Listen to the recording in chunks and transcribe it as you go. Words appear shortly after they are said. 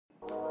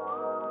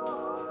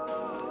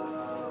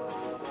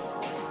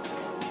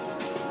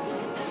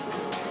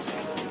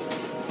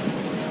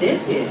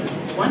This is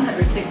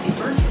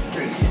 161st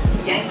Street,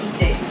 Yankee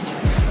Stadium.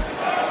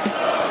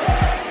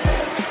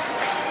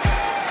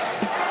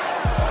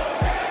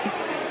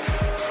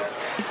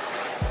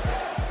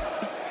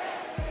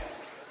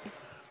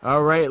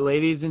 All right,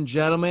 ladies and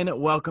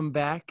gentlemen, welcome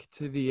back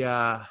to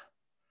the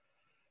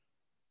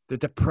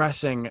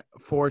depressing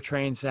Four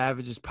Train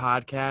Savages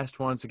podcast.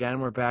 Once again,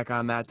 we're back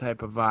on that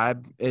type of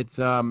vibe. It's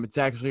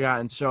actually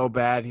gotten so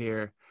bad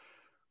here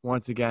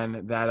once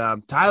again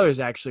that Tyler's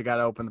actually got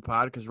to open the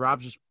pod because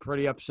Rob's just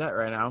pretty upset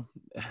right now,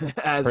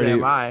 as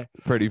am I.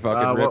 Pretty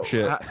fucking rip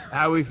shit.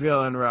 How we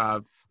feeling,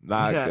 Rob?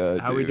 Not good.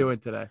 How we doing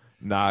today?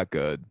 Not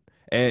good.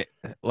 And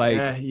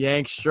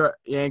Yanks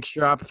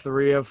drop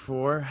 3 of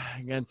 4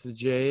 against the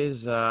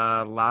Jays.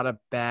 A lot of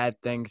bad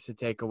things to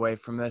take away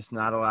from this.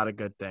 Not a lot of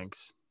good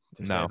things,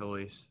 to say the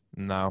least.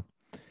 No.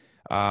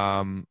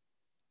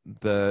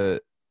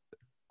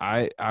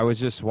 I was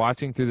just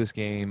watching through this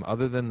game.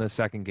 Other than the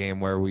second game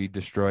where we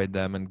destroyed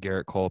them and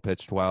Garrett Cole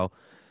pitched well,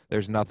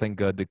 there's nothing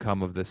good to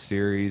come of this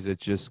series. It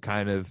just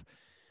kind of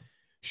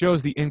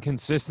shows the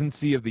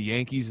inconsistency of the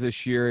Yankees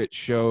this year. It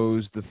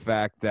shows the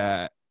fact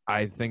that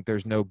I think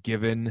there's no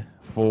given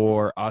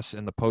for us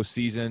in the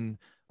postseason.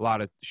 A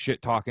lot of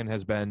shit talking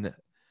has been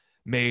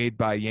made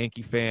by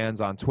Yankee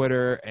fans on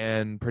Twitter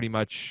and pretty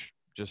much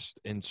just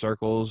in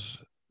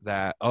circles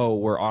that,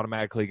 we're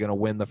automatically going to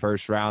win the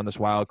first round, this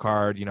wild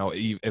card,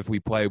 if we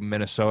play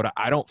Minnesota.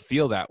 I don't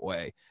feel that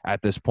way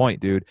at this point,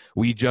 dude.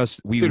 We lost.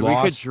 We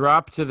could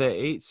drop to the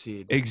 8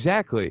 seed.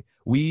 Exactly.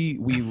 We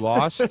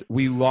lost.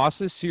 We lost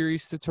the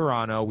series to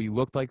Toronto. We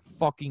looked like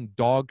fucking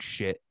dog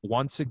shit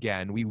once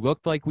again. We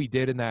looked like we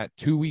did in that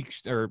 2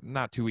 weeks, or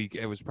not 2 weeks.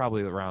 It was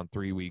probably around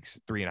 3 weeks,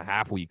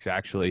 3.5 weeks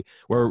actually,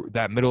 where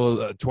that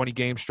middle 20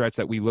 game stretch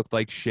that we looked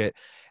like shit.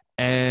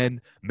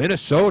 And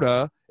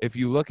Minnesota, if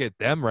you look at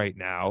them right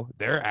now,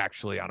 they're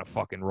actually on a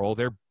fucking roll.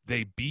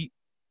 They beat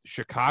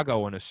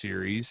Chicago in a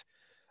series,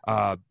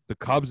 the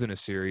Cubs in a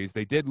series.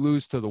 They did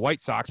lose to the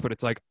White Sox, but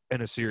it's like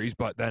in a series.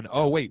 But then,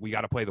 we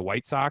got to play the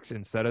White Sox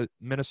instead of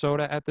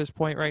Minnesota at this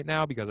point right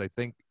now, because I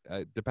think,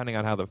 depending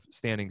on how the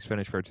standings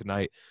finish for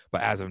tonight,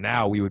 but as of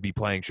now, we would be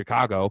playing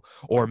Chicago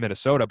or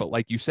Minnesota. But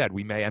like you said,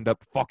 we may end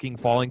up fucking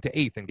falling to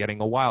 8th and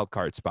getting a wild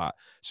card spot.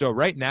 So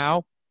right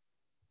now,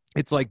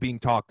 it's like being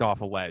talked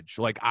off a ledge.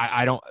 Like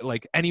I don't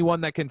like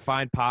anyone that can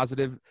find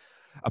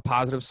a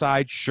positive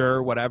side,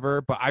 sure, whatever.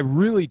 But I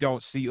really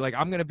don't see, like,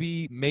 I'm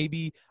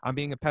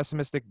being a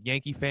pessimistic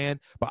Yankee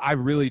fan, but I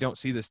really don't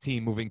see this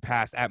team moving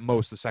past at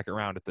most the second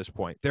round at this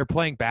point. They're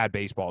playing bad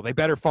baseball. They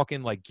better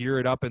fucking like gear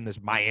it up in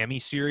this Miami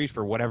series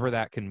for whatever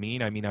that can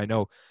mean. I mean, I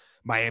know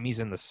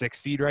Miami's in the 6th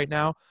seed right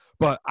now,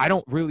 but I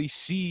don't really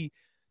see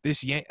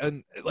this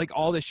like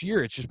all this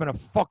year. It's just been a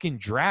fucking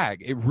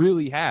drag. It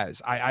really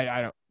has.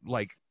 I don't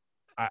like.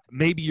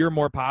 Maybe you're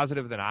more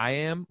positive than I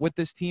am with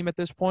this team at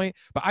this point,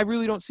 but I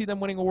really don't see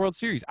them winning a World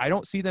Series. I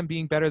don't see them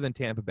being better than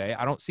Tampa Bay.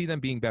 I don't see them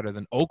being better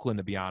than Oakland,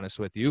 to be honest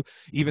with you,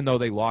 even though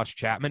they lost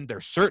Chapman. They're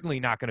certainly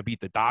not going to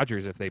beat the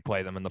Dodgers if they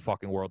play them in the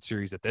fucking World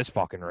Series at this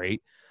fucking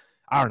rate.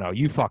 I don't know.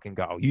 You fucking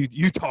go.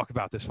 You talk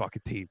about this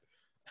fucking team.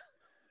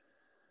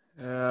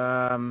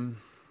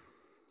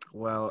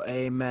 Well,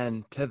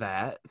 amen to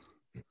that.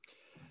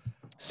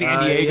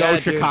 San Diego,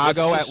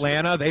 Chicago, dude,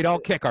 Atlanta, they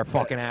don't kick our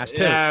fucking ass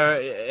too.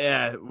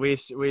 Yeah, we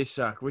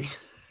suck.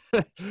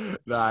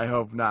 No, I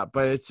hope not.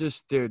 But it's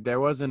just, dude, there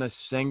wasn't a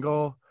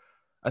single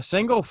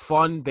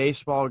fun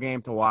baseball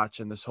game to watch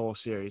in this whole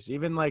series.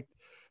 Even like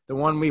the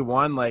one we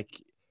won, they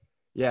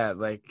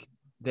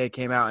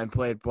came out and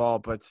played ball,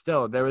 but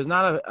still, there was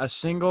not a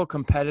single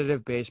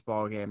competitive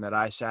baseball game that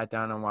I sat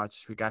down and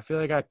watched this week. I feel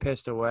like I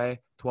pissed away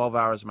 12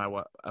 hours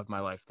of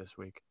my life this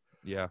week.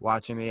 Yeah,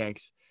 watching the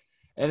Yanks.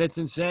 And it's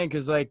insane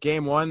because, like,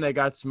 game 1, they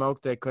got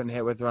smoked. They couldn't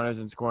hit with runners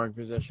in scoring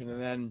position.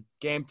 And then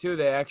game 2,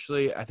 I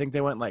think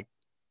they went, like,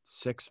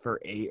 6 for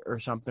 8 or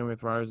something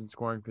with runners in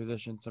scoring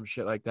position, some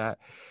shit like that.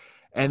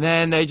 And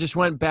then they just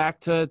went back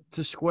to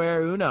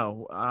square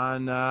uno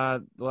on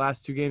the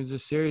last 2 games of the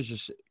series.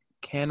 Just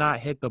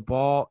cannot hit the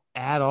ball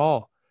at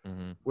all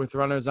with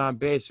runners on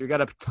base. We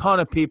got a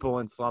ton of people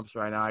in slumps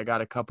right now. I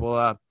got a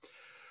couple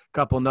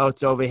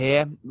notes over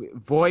here.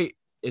 Voit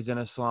is in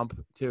a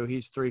slump too.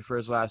 He's 3 for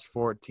his last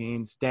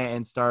 14.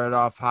 Stanton started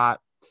off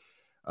hot.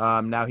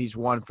 Now he's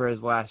 1 for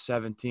his last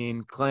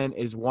 17. Clint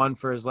is 1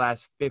 for his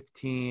last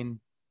 15.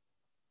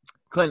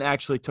 Clint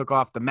actually took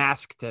off the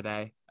mask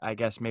today. I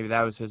guess maybe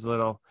that was his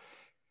little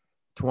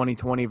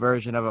 2020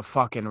 version of a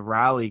fucking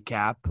rally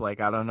cap.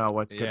 Like, I don't know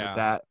what's good with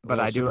that, but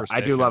I do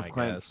love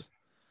Clint.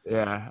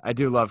 Yeah, I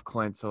do love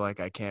Clint. So like,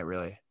 I can't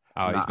really.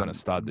 Oh, he's been a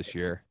stud this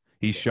year.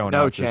 He's shown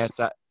no up chance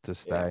to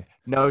stay.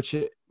 Yeah,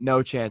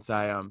 no chance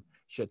I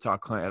shit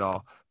talk Clint at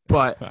all.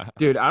 But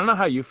dude, I don't know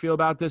how you feel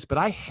about this, but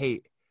I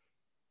hate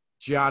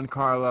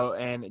Giancarlo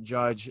and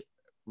Judge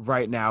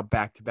right now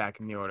back to back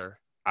in the order.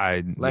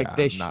 I'm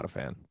not a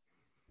fan.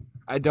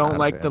 I don't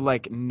like the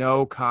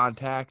no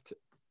contact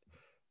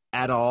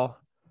at all.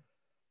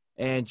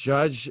 And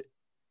Judge,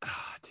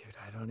 dude,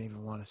 I don't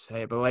even want to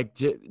say it, but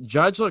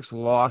Judge looks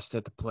lost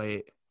at the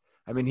plate.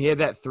 I mean, he had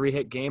that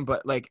 3-hit game,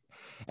 but like,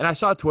 and I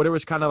saw Twitter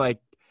was kind of like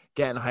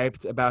getting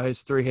hyped about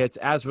his 3 hits,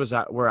 as was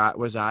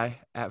I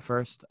at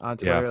first on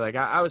Twitter. Yeah. Like,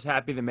 I was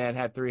happy the man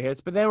had 3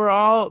 hits, but they were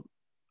all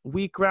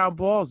weak ground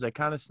balls that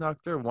kind of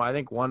snuck through. Well, I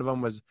think one of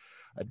them was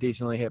a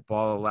decently hit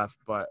ball to left,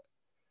 but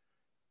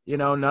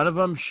none of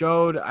them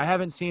showed. I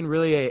haven't seen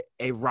really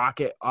a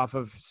rocket off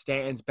of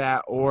Stanton's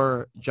bat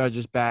or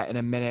Judge's bat in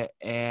a minute,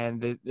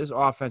 and this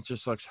offense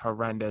just looks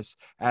horrendous.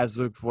 As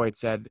Luke Voigt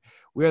said,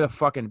 we are the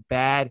fucking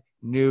bad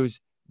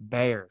news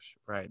bears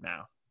right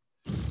now.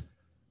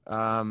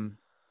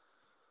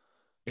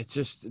 It's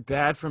just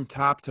bad from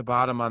top to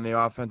bottom on the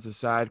offensive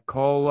side.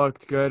 Cole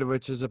looked good,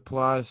 which is a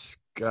plus.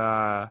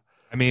 I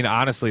mean,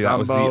 honestly, that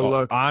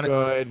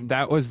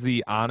was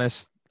the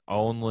honest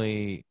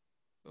only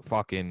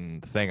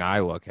fucking thing I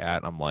look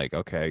at. I'm like,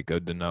 okay,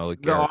 good to know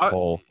that Garrett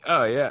Cole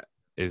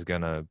is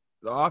gonna.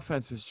 The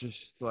offense was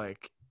just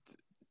like,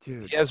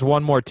 dude. He has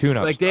one more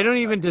tune-up. Like, they don't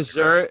even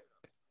deserve.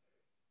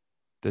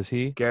 Does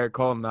he? Garrett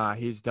Cole? Nah,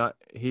 he's done.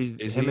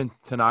 And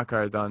Tanaka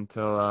are done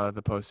till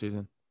the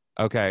postseason.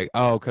 Okay.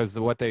 Oh, because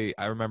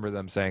I remember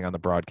them saying on the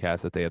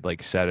broadcast that they had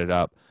like set it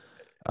up.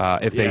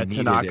 If they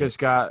needed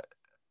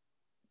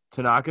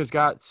Tanaka's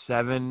got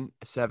 7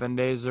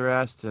 days of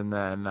rest, and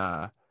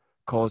then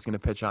Cole's gonna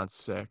pitch on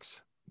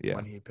 6. Yeah.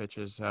 When he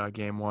pitches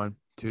game 1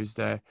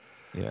 Tuesday.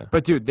 Yeah.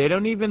 But dude, they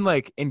don't even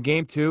like in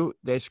game 2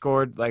 they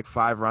scored like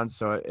 5 runs,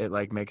 so it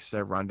like makes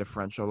their run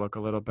differential look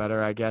a little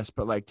better, I guess.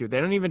 But like, dude, they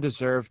don't even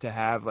deserve to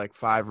have like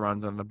 5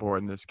 runs on the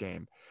board in this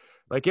game.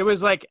 Like, it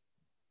was like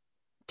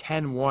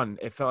 10-1.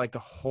 It felt like the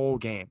whole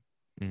game.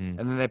 Mm-hmm.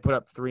 And then they put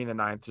up 3 in the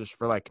 9th just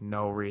for like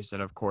no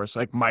reason, of course.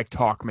 Like, Mike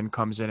Talkman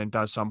comes in and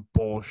does some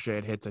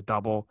bullshit, hits a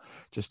double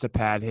just to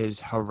pad his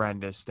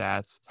horrendous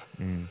stats.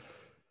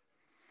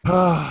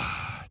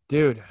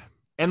 Dude.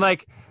 And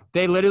like,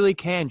 they literally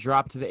can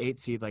drop to the 8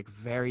 seed like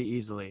very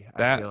easily.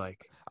 I feel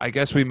like. I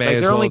guess we may like,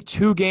 as they're well. only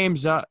 2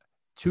 games up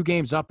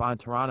on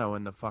Toronto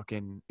in the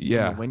fucking in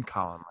the win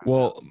column.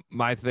 Well,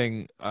 my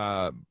thing,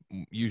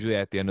 usually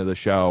at the end of the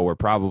show, we're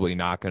probably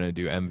not going to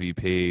do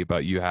MVP,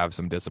 but you have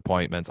some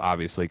disappointments,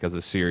 obviously, because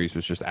the series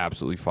was just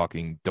absolutely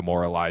fucking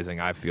demoralizing,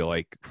 I feel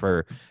like,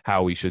 for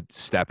how we should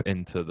step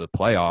into the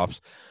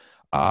playoffs.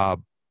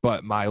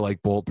 But my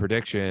like bold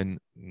prediction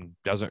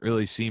doesn't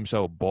really seem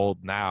so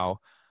bold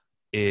now,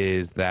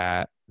 is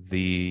that the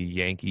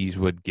Yankees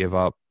would give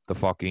up the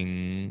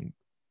fucking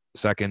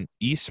second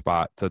East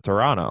spot to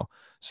Toronto.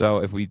 So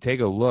if we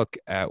take a look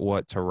at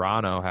what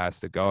Toronto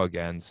has to go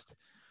against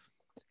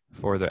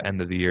for the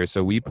end of the year,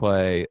 so we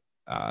play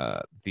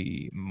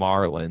the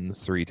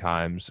Marlins 3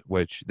 times,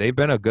 which they've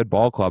been a good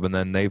ball club, and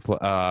then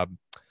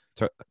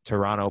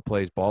Toronto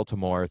plays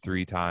Baltimore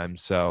 3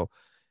 times. So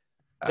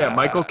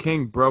Michael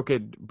King broke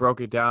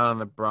it down on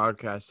the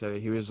broadcast today.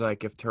 He was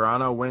like, if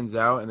Toronto wins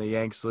out and the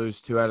Yanks lose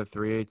 2 out of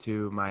 3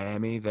 to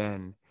Miami,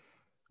 then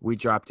we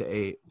drop to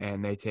 8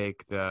 and they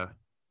take the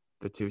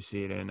 2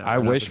 seed. And I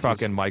wish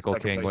fucking Michael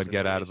King would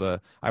get out of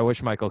the. I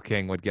wish Michael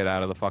King would get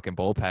out of the fucking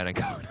bullpen and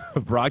go to the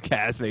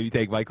broadcast. Maybe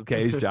take Michael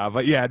K's job.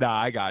 But yeah, no,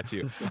 I got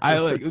you.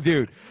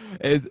 Dude.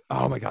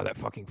 Oh my god, that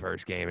fucking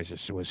first game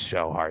was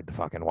so hard to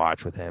fucking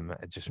watch with him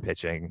just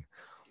pitching.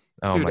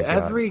 Oh dude, my god,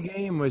 every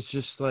game was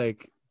just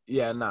like.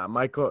 Yeah,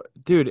 Michael,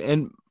 dude,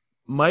 and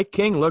Mike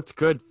King looked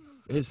good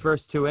his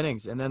first 2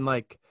 innings, and then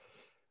like,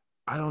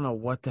 I don't know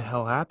what the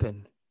hell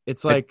happened.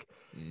 It's like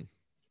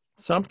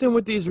something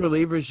with these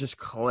relievers just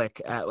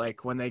click at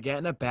like when they get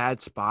in a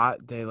bad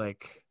spot, they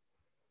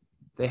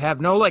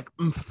have no like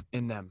oomph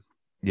in them.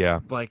 Yeah,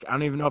 like I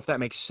don't even know if that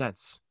makes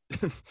sense.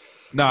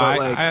 No,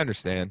 I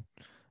understand.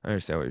 I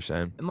understand what you're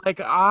saying. And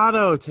like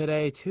Otto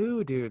today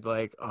too, dude.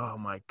 Like, oh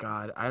my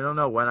god, I don't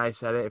know when I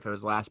said it, if it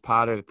was last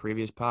pod or the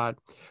previous pod,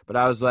 but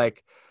I was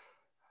like,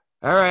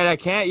 all right, I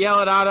can't yell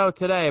at Otto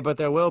today, but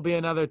there will be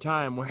another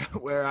time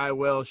where I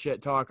will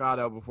shit talk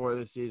Otto before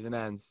the season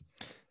ends.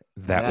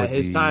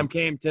 His time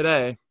came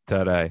today.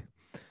 And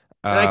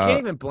I can't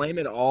even blame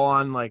it all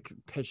on like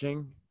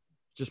pitching,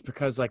 just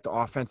because like the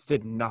offense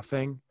did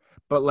nothing.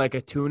 But like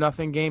a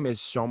 2-0 game is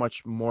so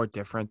much more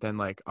different than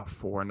like a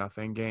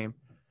 4-0 game.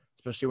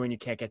 Especially when you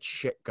can't get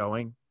shit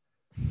going.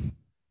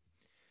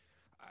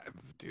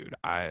 Dude,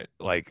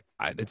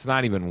 it's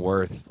not even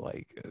worth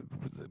like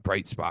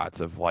bright spots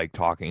of like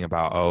talking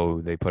about,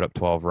 oh, they put up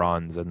 12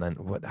 runs and then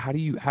what? How do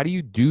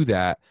you do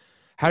that?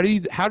 How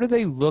do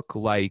they look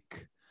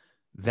like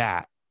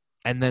that?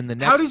 And then the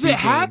next how does it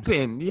games,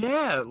 happen?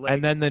 Yeah,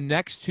 and then the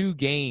next 2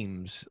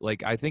 games,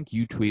 like I think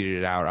you tweeted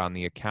it out on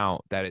the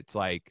account that it's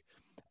like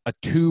a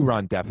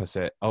 2-run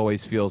deficit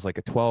always feels like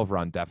a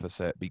 12-run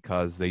deficit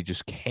because they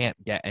just can't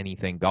get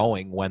anything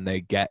going when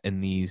they get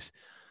in these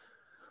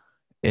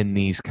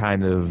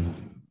kind of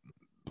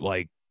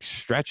like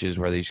stretches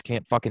where they just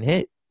can't fucking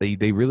hit.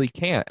 They really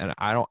can't, and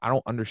I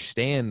don't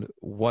understand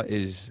what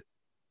is.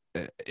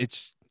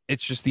 It's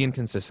just the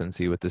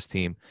inconsistency with this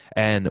team.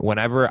 And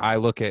whenever I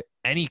look at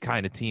any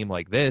kind of team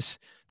like this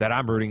that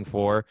I'm rooting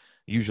for,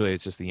 usually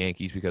it's just the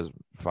Yankees because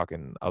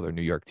fucking other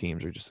New York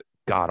teams are just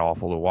god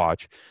awful to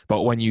watch.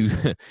 But when you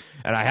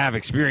and I have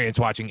experience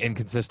watching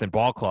inconsistent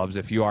ball clubs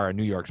if you are a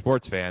New York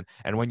sports fan,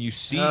 and when you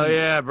see Oh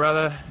yeah,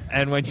 brother.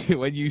 and when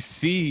you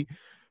see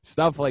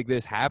stuff like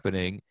this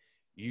happening,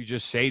 you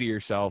just say to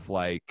yourself,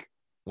 like,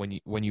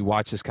 when you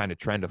watch this kind of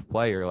trend of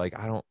play, you're like,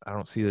 I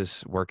don't see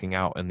this working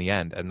out in the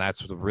end. And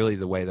that's really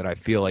the way that I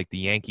feel like the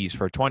Yankees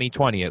for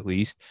 2020 at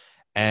least.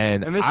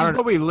 And And this I is don't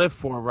what we live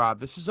for, Rob.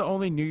 This is the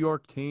only New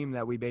York team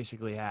that we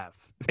basically have.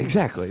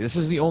 exactly. This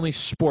is the only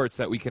sports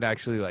that we could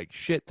actually like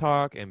shit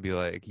talk and be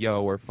like,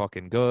 yo, we're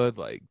fucking good,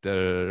 like da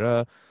da da.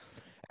 Da.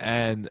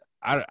 And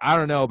I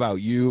don't know about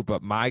you,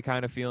 but my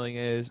kind of feeling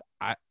is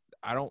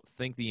I don't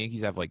think the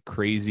Yankees have like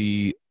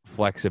crazy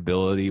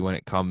flexibility when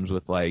it comes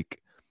with like,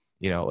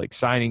 like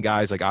signing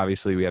guys. Like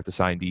obviously we have to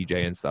sign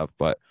DJ and stuff,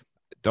 but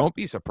don't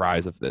be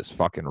surprised if this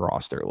fucking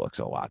roster looks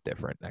a lot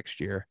different next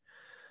year.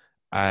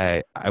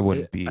 I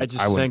wouldn't be. I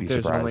just I wouldn't think be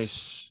there's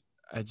surprised.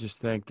 I just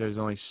think there's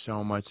only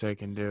so much they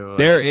can do. Like,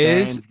 There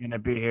is- Stan's gonna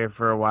be here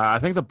for a while. I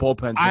think the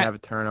bullpen's gonna have a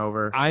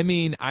turnover. I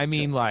mean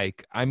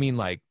like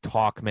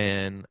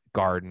Talkman,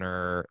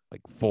 Gardner,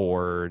 like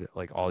Ford,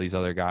 like all these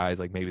other guys.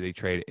 Like maybe they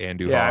trade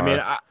Andujar. Yeah, I mean,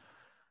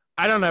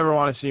 I don't ever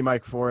want to see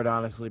Mike Ford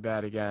honestly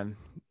bad again.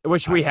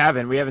 Which we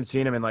haven't. We haven't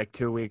seen him in like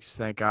 2 weeks,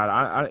 thank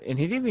God. And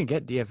he didn't even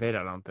get DFA'd,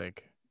 I don't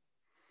think.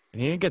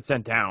 And he didn't get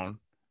sent down.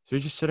 So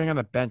he's just sitting on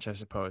the bench, I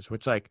suppose.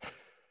 Which, like,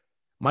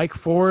 Mike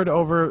Ford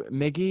over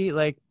Miggy,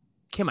 like,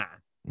 come on.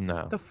 no,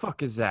 What the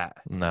fuck is that?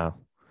 no.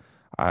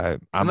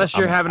 Unless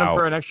you're having him out.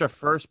 for an extra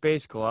first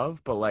base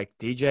glove, but like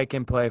DJ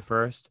can play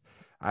first.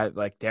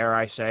 Dare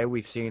I say,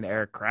 we've seen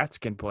Eric Kratz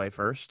can play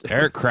first.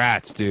 Eric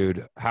Kratz,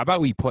 dude. How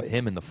about we put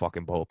him in the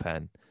fucking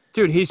bullpen?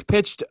 Dude, he's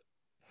pitched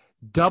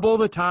double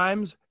the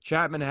times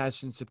Chapman has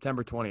since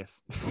September 20th.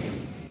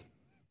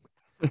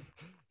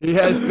 He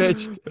has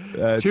pitched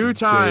That's two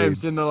insane.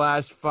 times in the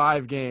last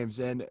 5 games,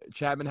 and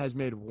Chapman has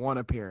made 1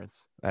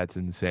 appearance. That's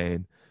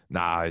insane.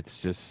 Nah,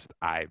 it's just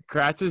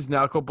Kratz's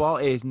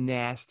knuckleball is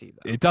nasty,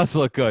 though. It does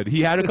look good.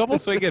 He had a couple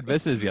swing and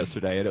misses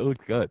yesterday, and it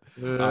looked good.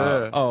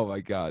 Oh my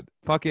god,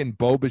 fucking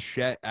Bo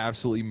Bichette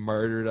absolutely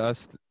murdered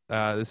us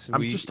this I'm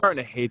week. just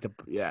starting to hate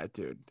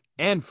dude.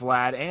 And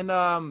Vlad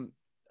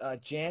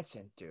and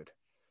Jansen, dude.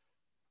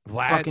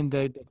 Vlad, Fucking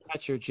the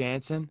catcher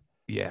Jansen.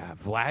 yeah,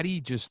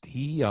 Vladdy just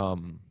he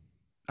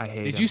I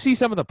hate Did him. you see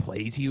some of the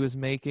plays he was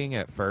making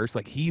at first?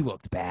 Like he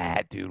looked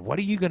bad, dude. What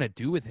are you gonna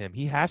do with him?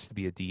 He has to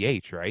be a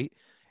DH, right?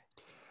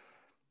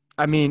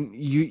 I mean,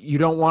 you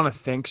don't want to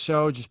think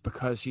so just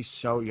because he's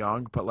so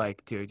young, but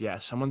like, dude, yeah,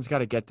 someone's got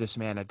to get this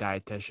man a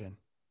dietitian.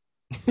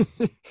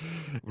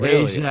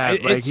 Really?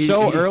 ASAP. Like, It's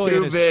so he's early too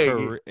in his big.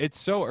 career. It's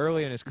so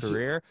early in his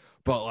career,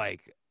 but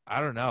like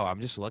I don't know. I'm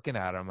just looking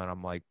at him and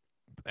I'm like,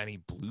 any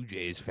Blue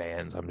Jays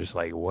fans, I'm just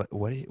like, what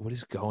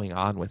is going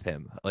on with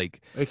him?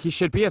 Like, He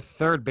should be a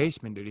third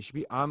baseman, dude. He should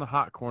be on the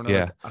hot corner,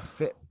 Yeah.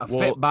 like a Well,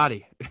 fit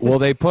body. well,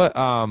 they put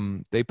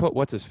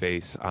what's his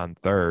face on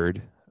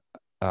third,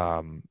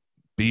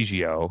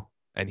 Biggio,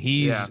 and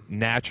he's Yeah.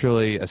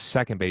 naturally a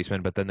second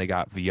baseman, but then they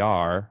got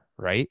VR,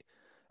 right?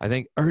 I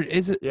think, or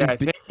is it? Yeah, is I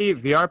think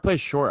VR plays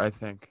short. I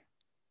think.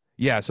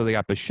 Yeah, so they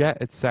got Bichette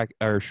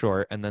at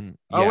short, and then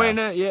Oh yeah.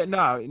 wait,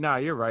 no,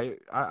 you're right.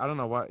 I don't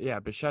know what. Yeah,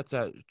 Bichette's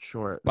at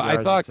short. But VR's I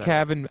at thought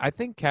second. I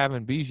think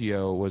Kevin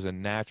Biggio was a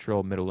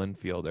natural middle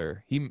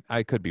infielder.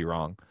 I could be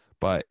wrong,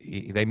 but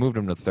they moved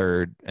him to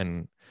third,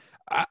 and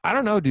I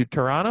don't know, dude.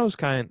 Toronto's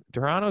got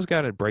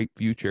a bright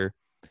future.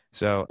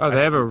 So Oh,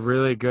 they have a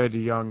really good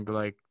young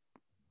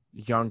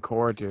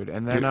core, dude.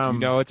 And then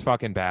dude, it's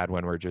fucking bad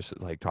when we're just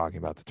like talking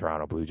about the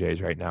Toronto Blue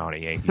Jays right now on a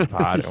Yankees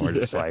pod, and we're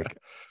just Yeah. like,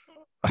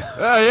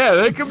 Oh yeah,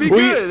 they could be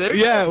good.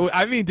 yeah.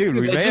 I mean, dude,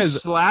 we They may just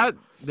as slap.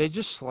 They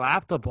just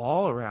slap the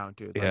ball around,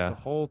 dude. Like Yeah. the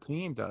whole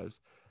team does.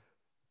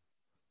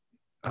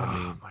 I Oh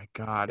mean, my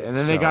god! it's And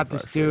then they so got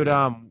this dude,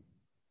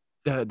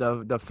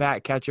 frustrating. the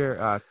fat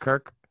catcher,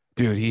 Kirk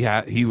dude,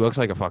 he looks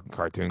like a fucking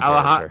cartoon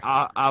character.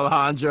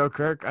 Alejandro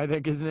Kirk, I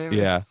think his name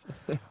Yeah. is.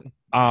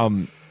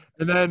 Um,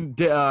 And then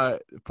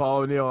Paul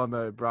O'Neill on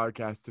the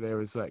broadcast today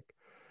was like,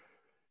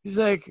 he's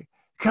like,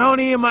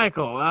 Coney and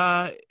Michael,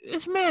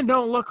 this man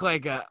don't look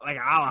like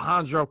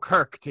Alejandro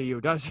Kirk to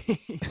you, does he?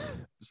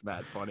 It's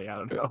mad funny. I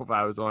don't know if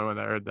I was the only one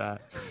that heard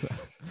that.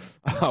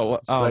 oh,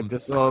 It's like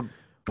this little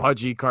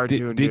pudgy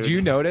cartoon. Did dude.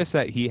 you notice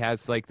that he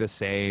has like the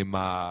same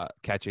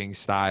catching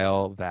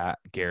style that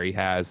Gary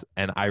has?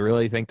 And I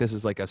really think this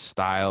is like a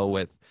style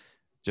with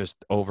just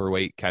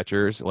overweight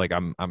catchers. Like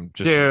I'm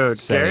just Dude,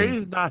 saying,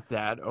 Gary's not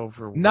that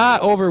overweight.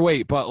 not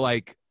overweight, but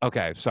like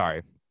okay,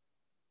 sorry,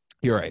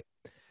 you're right,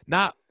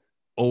 not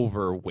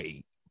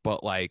overweight,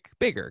 but like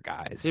bigger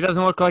guys. He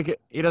doesn't look like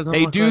it. He doesn't.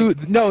 They look do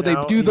like, no, they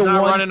do he's the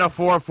not one. running a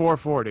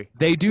 4.40.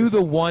 They do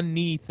the one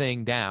knee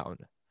thing down,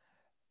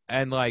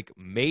 and like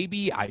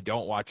maybe I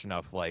don't watch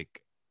enough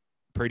like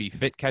pretty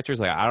fit catchers.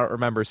 Like I don't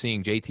remember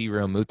seeing JT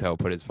Realmuto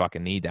put his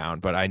fucking knee down,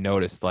 but I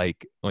noticed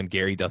like when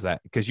Gary does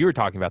that, because you were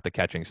talking about the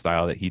catching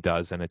style that he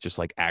does, and it just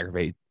like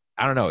aggravates.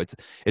 I don't know.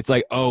 It's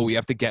like, oh, we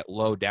have to get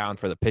low down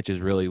for the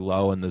pitches really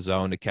low in the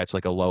zone to catch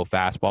like a low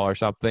fastball or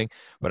something.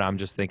 But I'm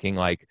just thinking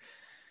like,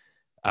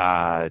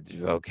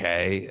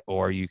 Okay.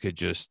 Or you could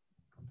just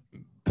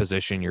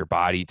position your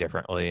body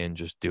differently and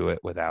just do it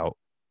without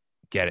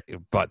get it.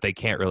 But they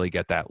can't really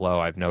get that low.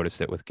 I've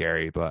noticed it with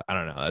Gary, but I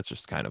don't know. That's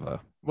just kind of a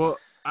Well,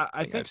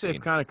 I thing think I've they've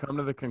seen. kind of come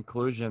to the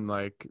conclusion,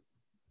 like,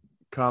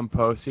 come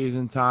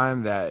postseason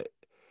time, that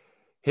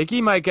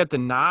Hickey might get the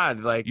nod,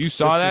 like, You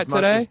saw just as that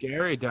much as today?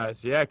 Gary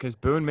does. Yeah, because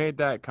Boone made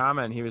that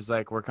comment. He was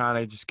like, we're kind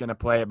of just going to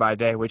play it by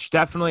day, which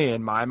definitely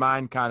in my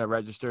mind kind of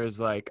registers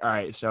like, all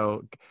right,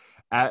 so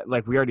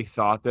like we already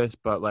thought this,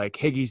 but like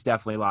Higgy's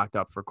definitely locked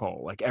up for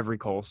Cole. Like every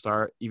Cole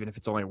start, even if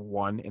it's only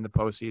one in the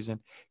postseason,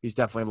 he's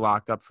definitely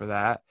locked up for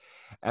that.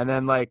 And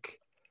then like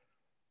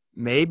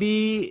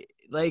maybe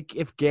like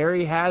if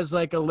Gary has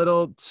like a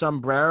little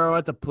sombrero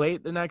at the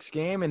plate the next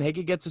game and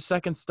Hickey gets a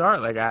second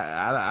start, like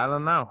I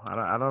don't know.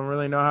 I don't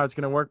really know how it's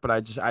gonna work, but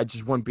I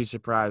just wouldn't be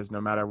surprised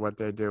no matter what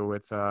they do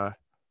with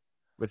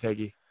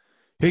Hickey.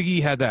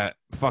 Higgy had that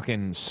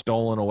fucking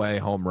stolen away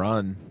home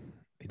run.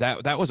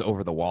 That was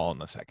over the wall in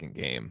the second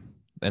game.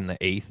 In the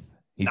eighth,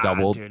 he Nah,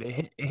 doubled. dude,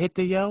 it hit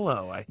the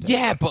yellow, I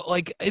Yeah, think. but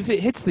like if it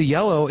hits the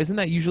yellow, isn't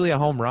that usually a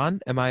home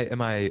run? Am I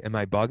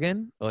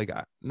bugging? Like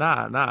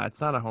Nah, it's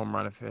not a home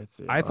run if it hits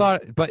the I yellow.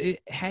 thought, but it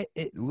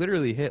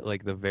literally hit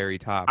like the very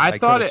top. I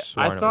could have I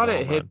sworn it was thought a it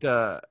home run. hit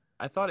the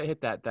I thought it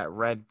hit that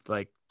red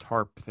like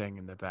tarp thing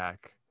in the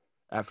back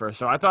at first.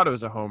 So I thought it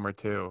was a homer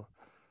too.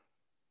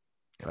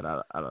 But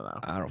I don't know.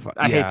 I don't.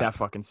 I hate Yeah. that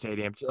fucking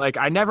stadium. Like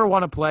I never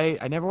want to play.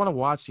 I never want to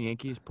watch the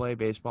Yankees play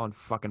baseball in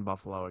fucking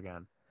Buffalo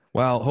again.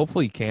 Well,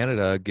 hopefully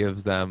Canada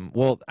gives them.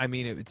 Well, I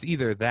mean, it's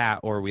either that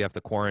or we have to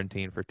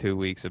quarantine for 2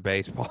 weeks of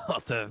baseball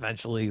to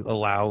eventually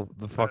allow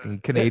the fucking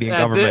Canadian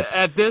government.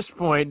 At this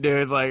point,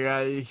 dude, like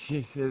it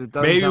doesn't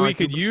Maybe sound we like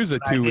too could much use a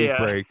of an 2 week idea.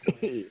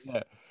 break.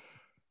 Yeah.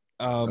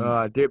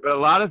 Um, Dude, but a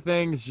lot of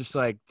things just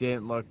like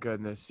didn't look good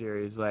in this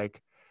series.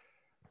 Like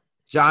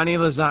Johnny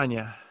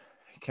Lasagna,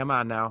 come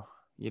on now,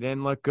 you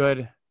didn't look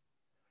good.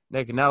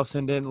 Nick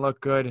Nelson didn't look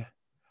good.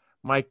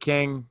 Mike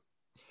King,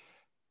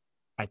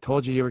 I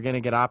told you were gonna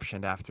get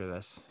optioned after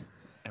this,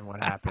 and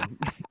what happened?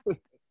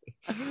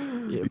 Yeah,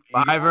 you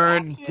five got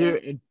earned,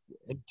 option.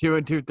 and 2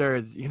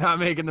 2/3. You're not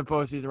making the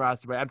postseason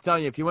roster, but I'm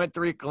telling you, if he went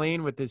three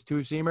clean with his two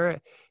seamer,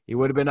 he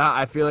would have been on.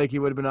 I feel like he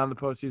would have been on the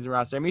postseason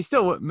roster. I mean, he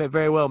still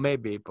very well may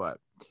be, but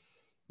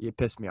you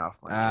pissed me off,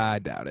 Mike. I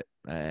doubt it.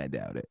 I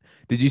doubt it.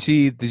 Did you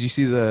see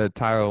the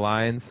Tyler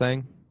Lyons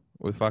thing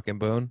with fucking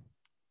Boone?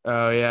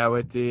 Oh yeah,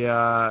 with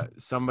the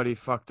somebody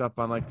fucked up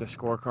on like the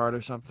scorecard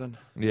or something.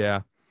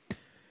 Yeah.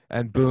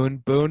 And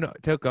Boone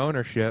took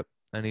ownership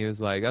and he was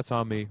like, "That's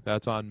on me.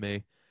 That's on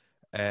me."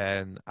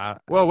 And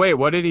Well, wait,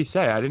 what did he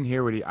say? I didn't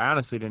hear what he. I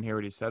honestly didn't hear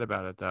what he said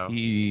about it though.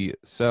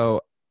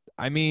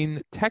 I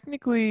mean,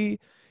 technically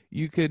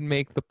you could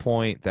make the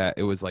point that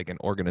it was like an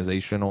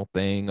organizational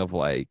thing of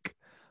like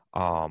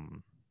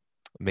um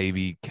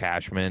maybe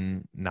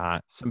Cashman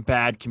not Some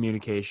bad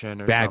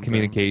communication or bad something.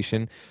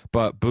 communication,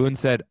 but Boone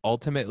said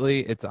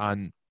ultimately it's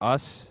on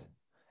us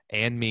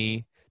and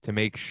me to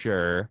make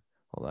sure.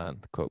 Hold on,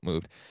 the quote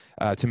moved.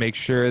 To make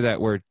sure that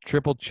we're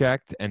triple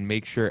checked and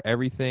make sure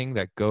everything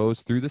that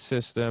goes through the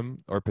system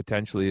or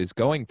potentially is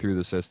going through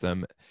the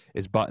system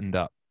is buttoned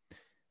up.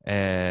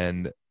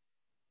 And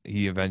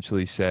he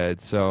eventually said,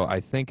 "So I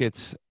think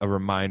it's a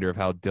reminder of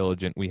how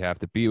diligent we have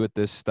to be with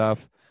this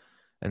stuff."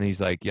 And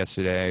he's like,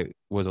 yesterday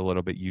was a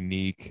little bit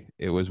unique.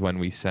 It was when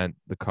we sent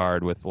the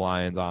card with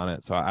Lions on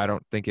it. So I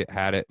don't think it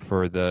had it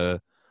for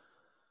the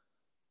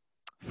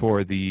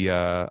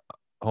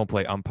home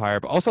plate umpire.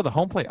 But also the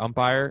home plate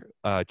umpire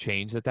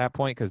changed at that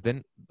point because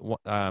then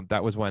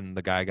that was when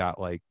the guy got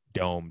like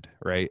domed,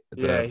 right?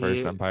 Yeah, The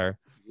first umpire.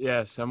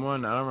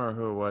 someone I don't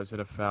remember who it was. Hit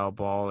a foul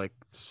ball like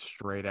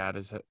straight at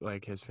his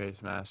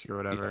face mask or Yeah.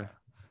 whatever.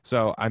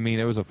 So I mean,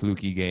 it was a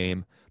fluky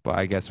game, but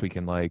I guess we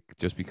can like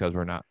just because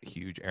we're not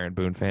huge Aaron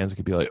Boone fans, we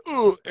could be like,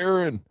 "Oh,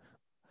 Aaron,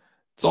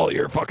 it's all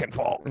your fucking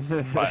fault."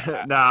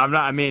 But No, I'm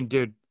not. I mean,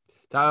 dude,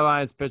 Tyler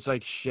Lyons pitched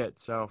like shit.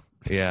 So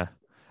yeah,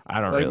 I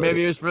don't like really.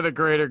 maybe it was for the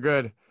greater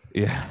good.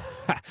 Yeah,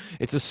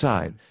 it's a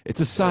sign. It's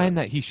a sign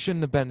that he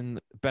shouldn't have been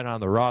on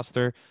the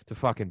roster to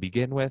fucking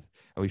begin with,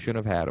 and we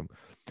shouldn't have had him.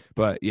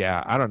 But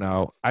yeah, I don't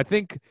know. I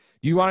think.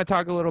 Do you want to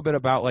talk a little bit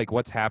about like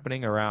what's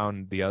happening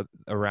around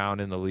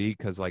in the league?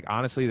 Because like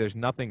honestly, there's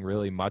nothing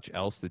really much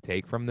else to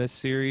take from this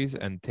series,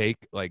 and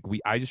take like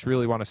I just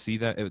really want to see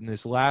that in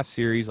this last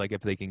series, like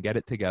if they can get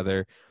it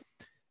together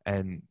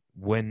and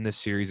win this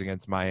series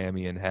against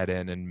Miami and head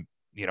in and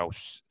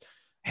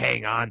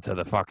hang on to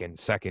the fucking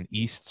second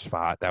East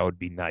spot, that would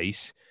be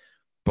nice.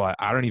 But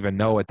I don't even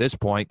know at this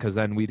point because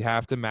then we'd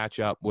have to match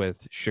up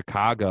with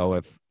Chicago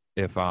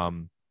if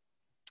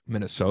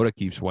Minnesota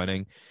keeps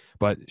winning.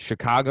 But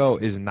Chicago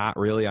is not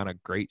really on a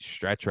great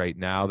stretch right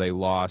now. They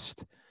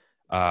lost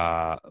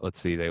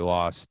they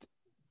lost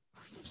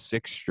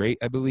 6 straight,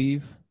 I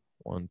believe.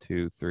 1,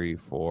 2, 3,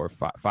 4,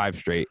 5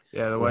 straight.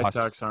 Yeah, the White Losses.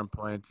 Sox aren't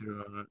playing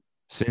too.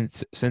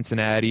 Since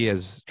Cincinnati,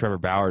 as Trevor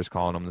Bauer is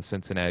calling them, the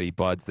Cincinnati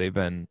Buds, they've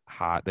been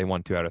hot. They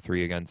won 2 out of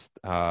 3 against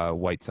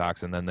White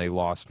Sox, and then they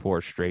lost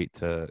 4 straight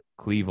to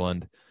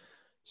Cleveland.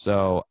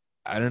 So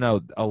I don't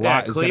know. A Yeah,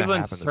 lot is going to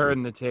Cleveland's happen this week.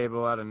 turning the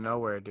table out of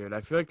nowhere, dude.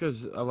 I feel like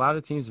there's a lot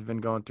of teams have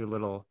been going through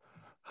little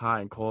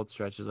hot and cold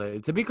stretches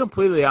lately. To be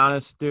completely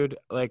honest, dude,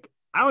 like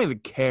I don't even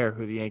care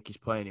who the Yankees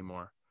play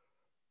anymore.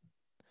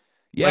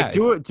 Yeah,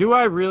 Like, do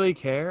I really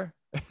care?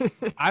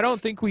 I don't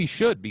think we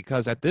should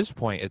because at this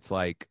point it's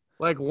like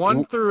Like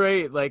 1 through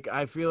 8, like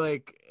I feel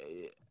like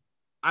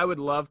I would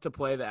love to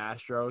play the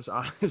Astros,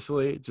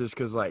 honestly, just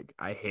because like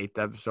I hate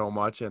them so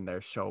much and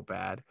they're so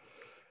bad.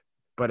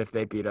 But if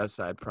they beat us,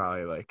 I'd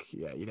probably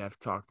you'd have to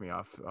talk me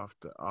off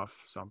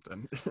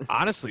something.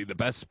 honestly the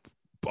best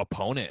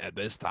opponent at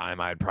this time.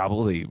 I'd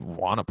probably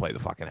want to play the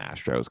fucking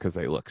Astros because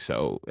they look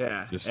so.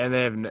 Yeah, Just and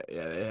they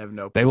have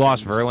no. they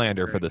lost pitching,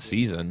 Verlander for the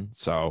season,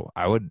 so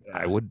I would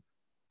Yeah.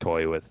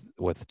 toy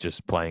with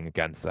just playing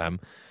against them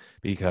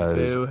because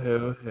Boo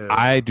hoo hoo.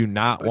 I do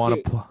not But want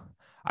dude, to.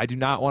 I do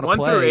not want to 1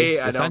 through play 8,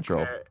 the I don't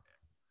Central. care.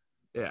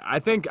 Yeah, I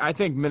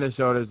think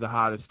Minnesota is the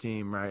hottest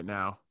team right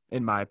now,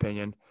 in my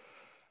opinion.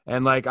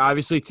 And like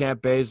obviously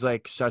Tampa Bay is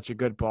like such a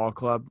good ball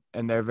club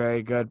and they're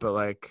very good, but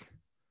like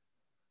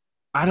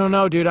I don't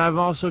know, dude. I'm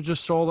also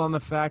just sold on the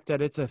fact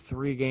that it's a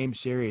 3-game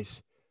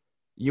series.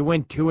 You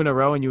win 2 in a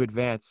row and you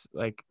advance.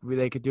 Like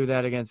they could do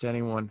that against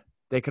anyone.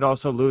 They could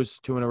also lose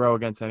 2 in a row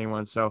against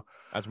anyone. So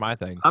That's my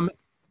thing.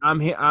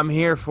 I'm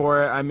here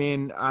for it. I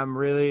mean,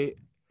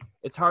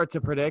 it's hard to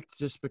predict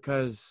just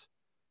because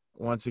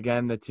once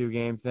again the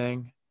 2-game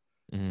thing,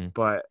 Mm-hmm.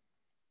 but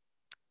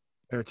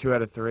or 2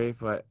 out of 3,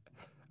 but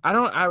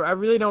I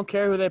really don't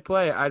care who they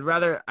play.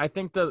 I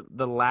think the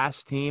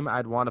last team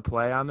I'd want to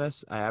play on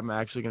this, I am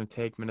actually going to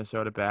take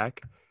Minnesota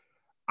back.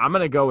 I'm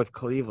going to go with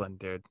Cleveland,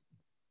 dude.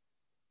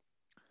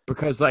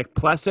 Because like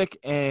Plessic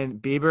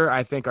and Bieber,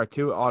 I think are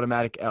 2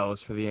 automatic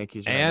L's for the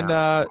Yankees right And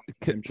now.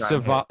 Them trying to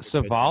hit good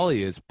pitching.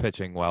 Savali is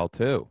pitching well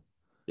too.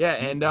 Yeah,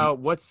 and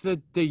what's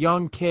the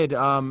young kid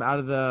out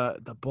of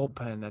the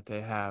bullpen that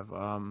they have?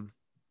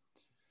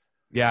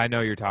 Yeah, I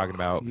know who you're talking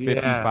about. Yeah.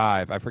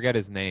 55. I forget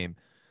his name,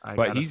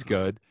 but he's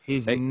good.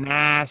 He's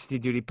nasty,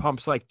 dude. He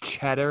pumps like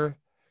cheddar.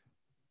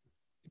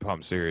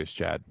 Pump serious,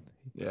 Chad.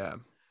 Yeah.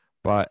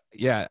 But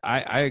yeah,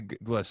 I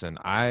listen.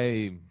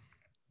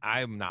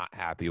 I'm not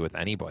happy with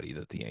anybody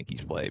that the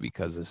Yankees play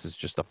because this is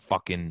just a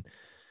fucking.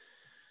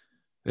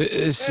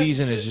 This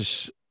season is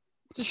just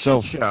It's a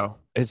so shit show.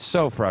 It's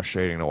so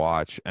frustrating to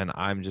watch, and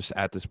I'm just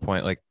at this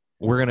point like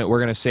we're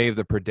gonna save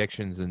the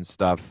predictions and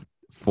stuff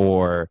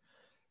for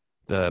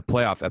the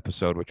playoff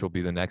episode, which will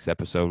be the next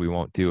episode. We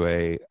won't do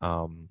a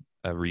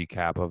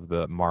recap of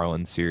the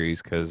Marlins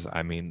series because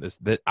I mean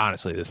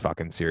honestly this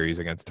fucking series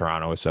against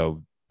Toronto is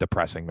so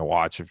depressing to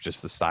watch of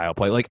just the style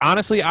play. Like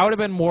honestly, I would have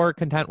been more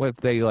content with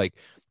if they like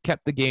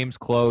kept the games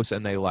close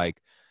and they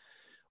like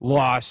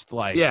lost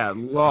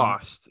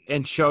lost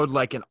and showed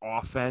like an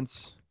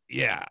offense.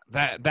 Yeah,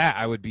 that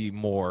I would be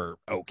more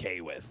okay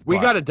with. We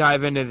got to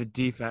dive into the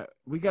defense.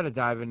 We got to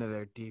dive into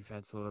their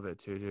defense a little bit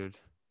too, dude.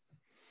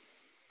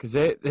 Because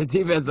the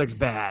defense looks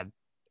bad.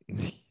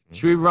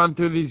 Should we run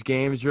through these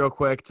games real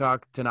quick?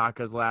 Talk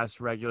Tanaka's last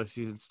regular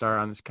season start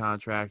on this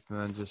contract, and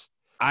then just.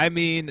 I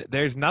mean,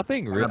 there's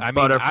nothing real. I mean,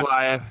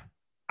 butterfly.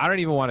 I don't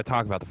even want to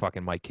talk about the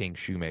fucking Mike King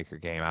Shoemaker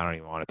game. I don't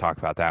even want to talk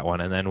about that one.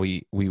 And then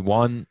we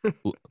won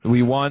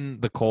we won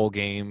the Cole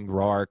game.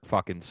 Roark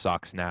fucking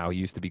sucks now. He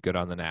used to be good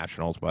on the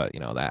Nationals, but you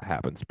know that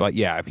happens. But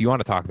yeah, if you want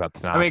to talk about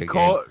the Tanaka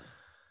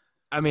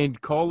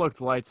Cole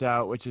looked lights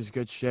out, which is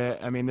good shit.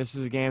 I mean, this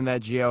is a game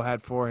that Gio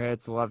had 4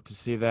 hits. Love to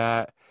see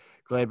that.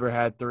 Glaber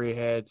had 3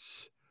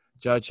 hits.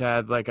 Judge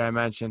had, like I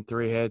mentioned,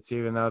 3 hits,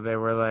 even though they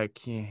were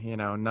like, you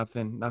know,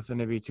 nothing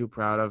to be too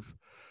proud of.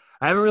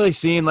 I haven't really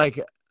seen like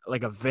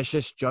a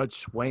vicious Judge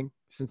swing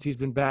since he's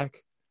been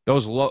back.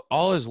 Those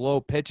all his low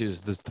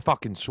pitches, the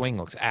fucking swing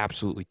looks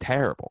absolutely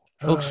terrible.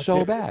 It looks so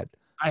dude, bad.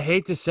 I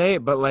hate to say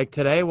it, but like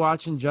today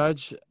watching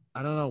Judge,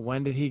 I don't know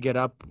when did he get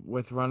up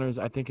with runners.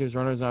 I think it was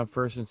runners on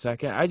first and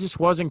second. I just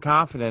wasn't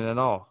confident at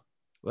all.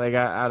 Like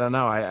I don't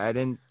know. I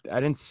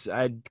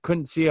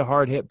couldn't see a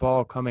hard hit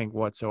ball coming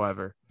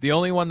whatsoever. The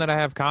only one that I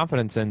have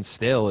confidence in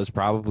still is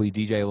probably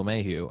DJ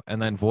LeMahieu,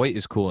 and then Voit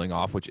is cooling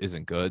off, which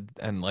isn't good.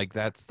 And like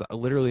that's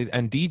literally,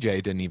 and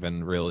DJ didn't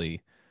even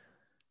really.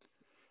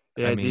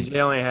 Yeah, I mean, DJ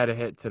only had a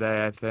hit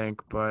today, I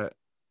think, but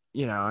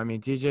you know, I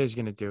mean, DJ's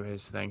gonna do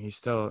his thing.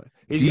 He's gonna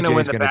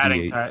win the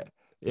batting title.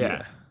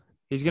 Yeah,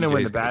 he's gonna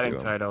win the batting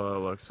title. It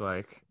looks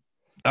like.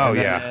 Oh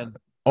yeah.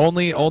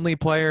 Only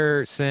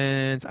player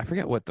since I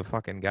forget what the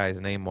fucking guy's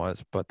name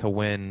was, but to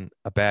win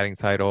a batting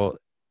title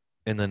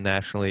in the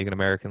National League and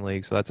American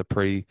League, so that's a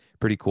pretty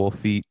cool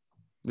feat.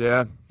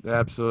 Yeah,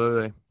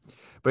 absolutely.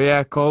 But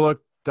yeah, Cole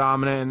looked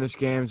dominant in this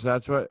game, so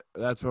that's what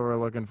we're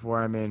looking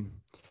for. I mean,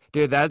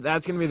 dude,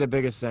 that's gonna be the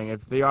biggest thing.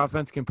 If the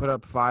offense can put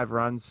up 5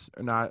 runs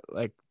or not,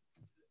 like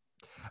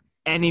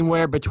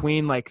anywhere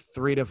between like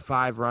 3 to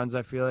 5 runs,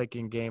 I feel like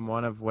in game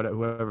 1 of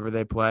whoever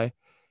they play.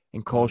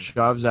 And Cole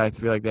shoves, I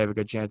feel like they have a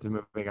good chance of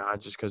moving on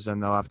just because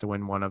then they'll have to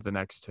win one of the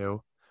next 2.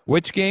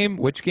 Which game?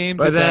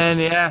 But then,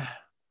 yeah.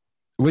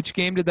 Which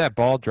game did that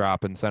ball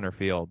drop in center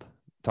field?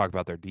 Talk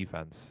about their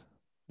defense.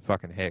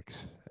 Fucking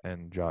Hicks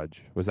and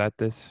Judge. Was that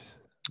this?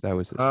 That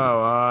was this week.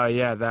 Oh,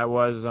 yeah, that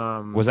was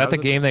Was that the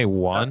was game they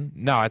won?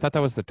 No, I thought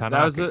that was the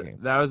Tanaka game.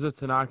 that was a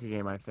Tanaka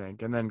game, I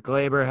think. And then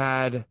Glaber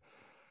had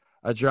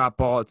a drop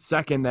ball at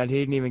second that he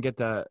didn't even get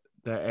the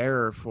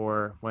error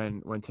for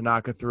when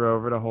Tanaka threw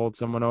over to hold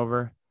someone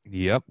over.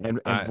 Yep. And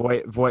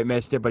Voit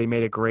missed it, but he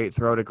made a great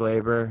throw to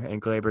Glaber,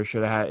 and Glaber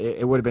should have had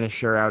it. Would have been a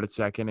sure out at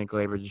second, and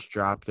Glaber just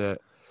dropped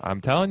it. I'm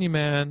telling you,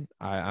 man.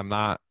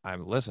 I'm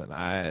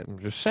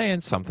just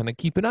saying something to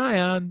keep an eye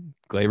on.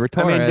 Glaber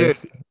Torres. I mean, dude,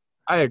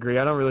 I agree.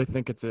 I don't really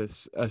think it's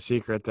a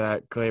secret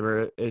that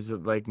Glaber is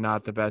like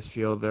not the best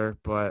fielder,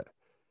 but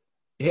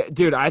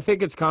dude, I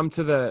think it's come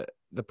to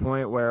the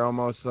point where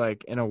almost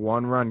like in a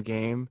one-run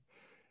game,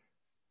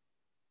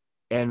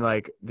 and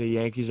like the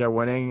Yankees are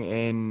winning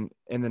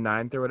in the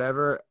ninth or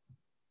whatever,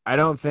 I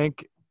don't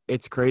think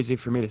it's crazy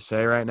for me to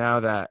say right now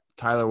that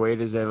Tyler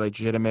Wade is a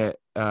legitimate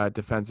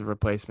defensive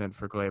replacement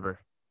for Glaber.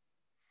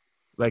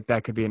 Like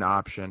that could be an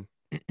option.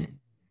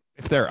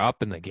 If they're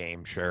up in the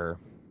game, sure.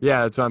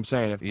 Yeah, that's what I'm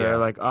saying. If they're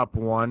like up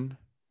one,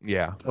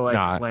 yeah, to like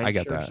I clinch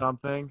get or that.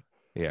 something.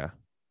 Yeah.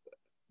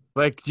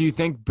 Like, do you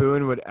think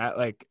Boone would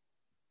like?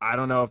 I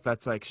don't know if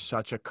that's like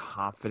such a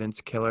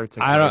confidence killer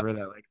to I don't- Glaber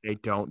that like they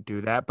don't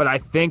do that, but I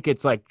think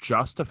it's like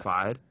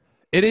justified.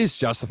 It is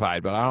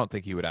justified, but I don't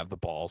think he would have the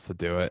balls to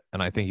do it,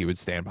 and I think he would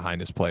stand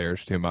behind his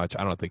players too much.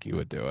 I don't think he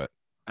would do it.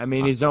 I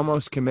mean, he's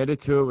almost committed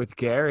to it with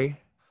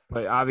Gary,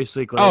 but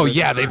obviously, Oh Glaber's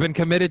yeah, not. they've been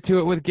committed to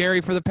it with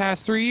Gary for the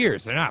past 3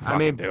 years. They're not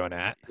fucking doing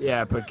that.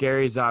 Yeah, but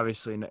Gary's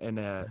obviously not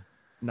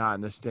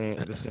in the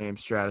same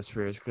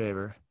stratosphere as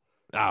Glaber.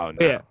 Oh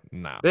no, Yeah.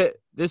 no.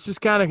 This was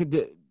kind of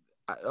the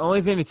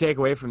only thing to take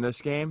away from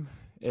this game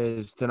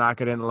is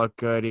Tanaka didn't look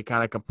good. He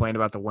kind of complained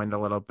about the wind a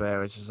little bit,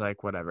 which is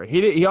like whatever.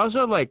 He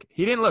also like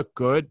he didn't look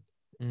good,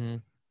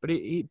 but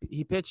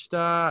he pitched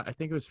I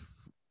think it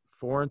was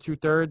 4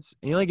 2/3.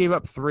 And he only gave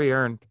up 3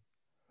 earned,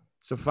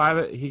 so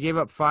he gave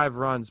up 5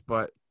 runs,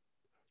 but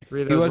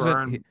 3 of those were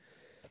earned.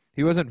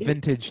 He wasn't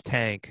vintage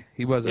Tank.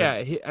 He wasn't.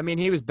 Yeah,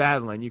 he was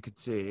battling. You could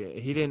see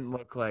he didn't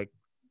look like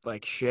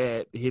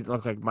shit. He didn't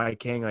look like Mike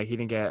King. Like he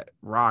didn't get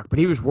rocked, but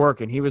he was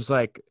working. He was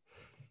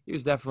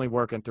definitely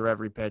working through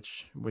every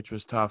pitch, which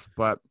was tough.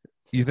 But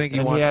you think he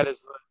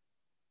wants?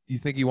 You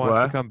think he wants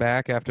to come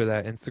back after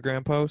that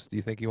Instagram post? Do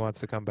you think he wants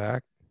to come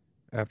back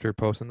after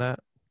posting that,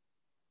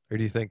 or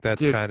do you think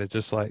that's kind of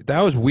just like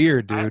that was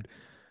weird, dude?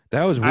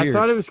 That was weird. I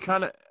thought it was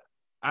kind of.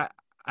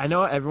 I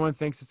know everyone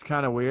thinks it's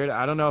kind of weird.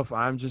 I don't know if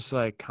I'm just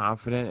like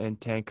confident in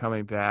Tank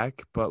coming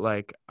back, but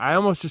like I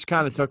almost just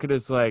kind of took it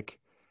as like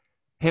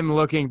him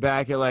looking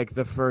back at like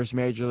the first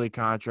major league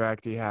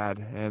contract he had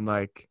and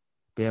like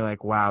being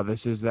like, wow,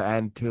 this is the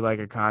end to like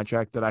a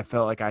contract that I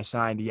felt like I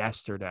signed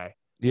yesterday.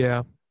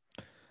 Yeah.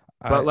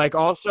 But like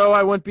also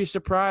I wouldn't be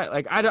surprised.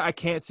 Like I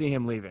can't see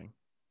him leaving.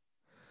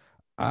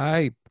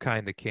 I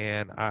kind of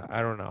can.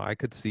 I don't know. I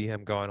could see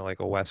him going to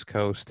like a West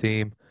Coast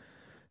team.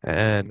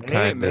 And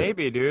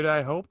maybe, dude.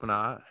 I hope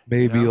not.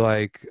 Maybe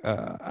like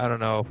I don't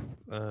know.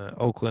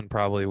 Oakland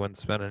probably wouldn't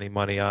spend any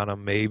money on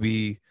him.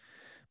 Maybe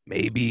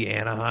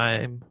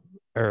Anaheim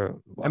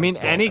or. I mean,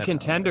 any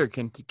contender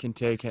can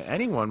take it.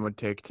 Anyone would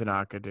take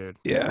Tanaka, dude.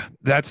 Yeah,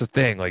 that's the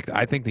thing. Like,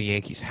 I think the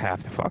Yankees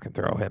have to fucking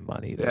throw him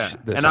money. This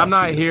and I'm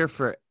not here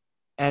for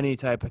any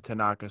type of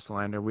Tanaka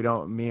slander.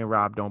 Me and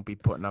Rob don't be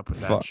putting up with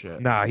that shit.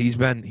 Nah, he's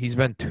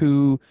been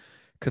too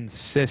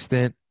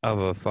consistent of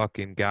a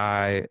fucking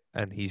guy,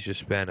 and he's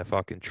just been a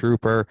fucking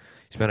trooper.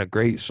 He's been a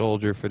great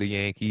soldier for the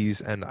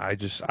Yankees, and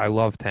I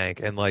love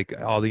Tank. And like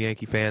all the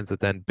Yankee fans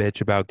that then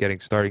bitch about getting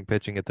starting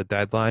pitching at the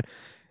deadline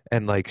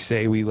and like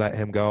say we let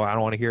him go, I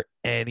don't want to hear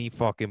any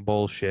fucking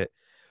bullshit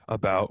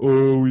about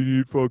we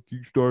need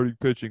fucking starting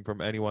pitching from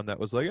anyone that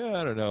was like,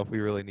 I don't know if we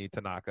really need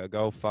Tanaka.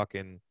 Go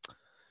fucking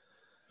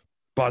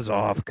buzz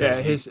off.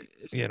 Yeah, his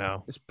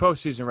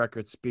postseason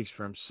record speaks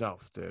for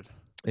himself, dude.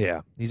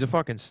 Yeah, he's a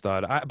fucking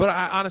stud. But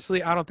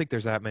honestly, I don't think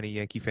there's that many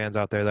Yankee fans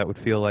out there that would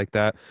feel like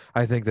that.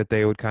 I think that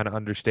they would kind of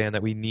understand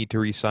that we need to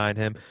re-sign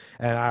him.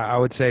 And I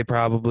would say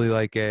probably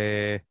like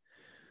maybe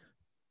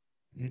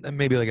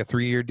like a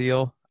 3-year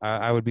deal.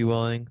 I would be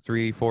willing.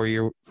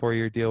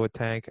 4-year deal with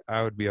Tank.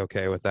 I would be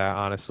okay with that,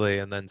 honestly.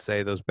 And then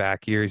say those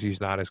back years he's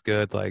not as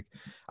good. Like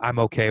I'm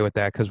okay with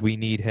that because we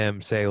need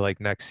him, say, like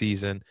next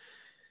season.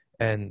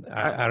 And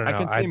I don't know. I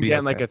can see him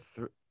getting like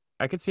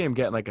I could see him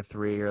getting like a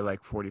 3-year,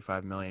 like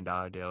 $45 million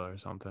deal or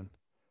something.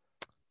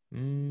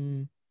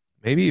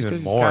 Maybe just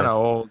even more. He's kind of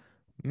old.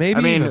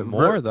 Maybe even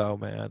more though,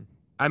 man.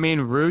 I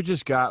mean, Rue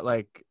just got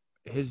like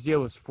his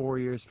deal was 4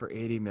 years for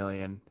 $80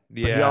 million.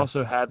 Yeah. But he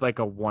also had like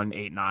a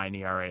 1.89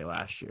 ERA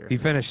last year. He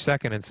finished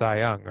second in Cy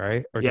Young,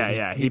 right? Or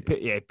he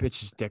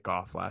pitched his dick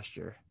off last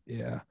year.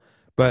 Yeah,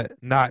 but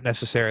not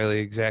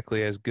necessarily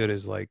exactly as good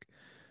as like,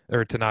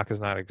 or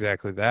Tanaka's not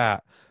exactly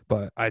that.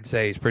 But I'd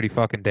say he's pretty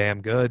fucking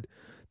damn good.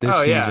 This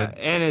season.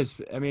 Yeah,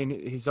 and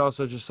he's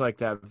also just like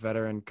that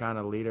veteran kind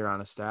of leader on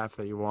a staff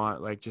that you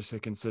want, like just a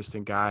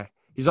consistent guy.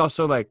 He's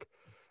also like,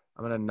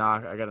 I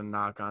got to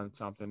knock on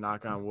something,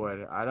 knock on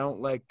wood. I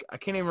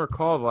can't even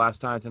recall the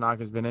last time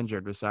Tanaka's been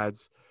injured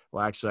besides,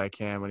 well, actually I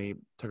can when he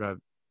took a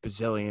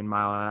bazillion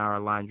mile an hour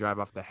line drive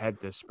off the head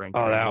this spring.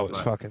 Oh, that training, was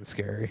but, fucking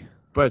scary.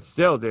 but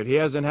still, dude, he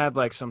hasn't had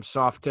like some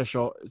soft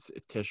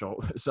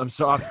some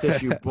soft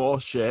tissue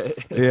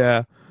bullshit.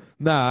 Yeah.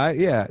 Nah,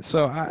 yeah.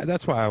 So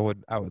that's why I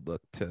would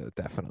look to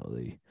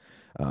definitely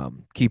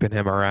keeping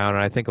him around.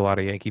 And I think a lot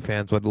of Yankee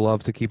fans would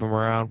love to keep him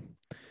around.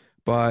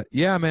 But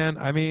yeah, man,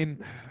 I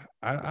mean,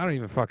 I don't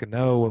even fucking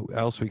know what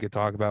else we could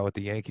talk about with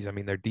the Yankees. I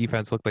mean, their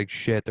defense looked like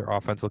shit. Their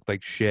offense looked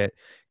like shit.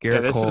 Yeah,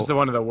 Garrett this Cole, was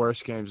one of the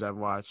worst games I've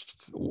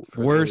watched.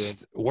 For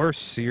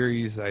worst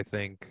series, I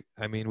think.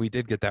 I mean, we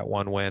did get that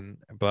one win,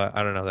 but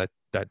I don't know,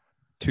 that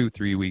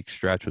 2-3 week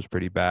stretch was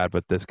pretty bad.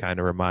 But this kind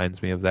of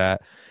reminds me of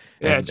that.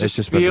 Yeah, And it just it's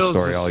just been the feels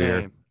story the all same.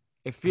 year.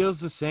 It feels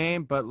the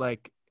same, but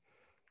like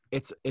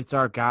it's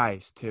our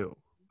guys too.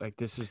 Like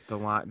this is the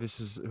line.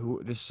 This is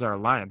our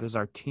lineup. This is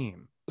our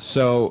team.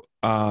 So,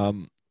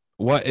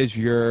 what is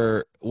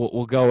your?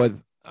 We'll go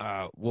with.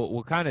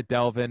 We'll kind of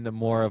delve into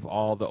more of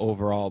all the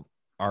overall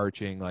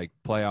arching like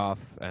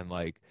playoff and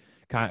like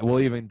we'll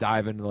even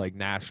dive into like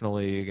National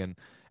League and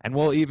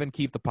we'll even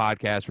keep the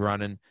podcast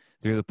running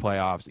through the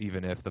playoffs,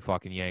 even if the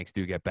fucking Yanks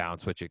do get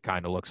bounced, which it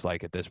kind of looks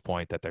like at this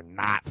point that they're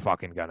not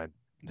fucking gonna.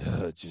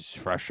 Just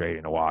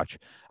frustrating to watch.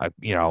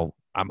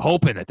 I'm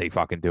hoping that they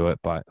fucking do it,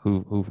 but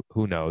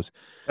who knows?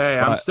 Hey,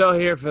 I'm still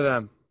here for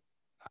them.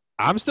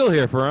 I'm still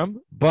here for him,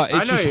 but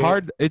it's just you.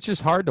 hard. It's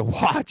just hard to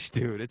watch,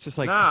 dude. It's just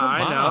like,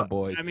 come on,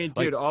 boys. I mean,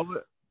 like, dude,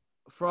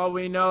 for all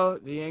we know,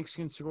 the Yanks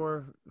can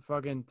score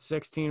fucking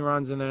 16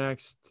 runs in the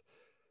next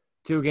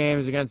 2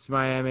 games against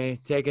Miami.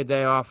 Take a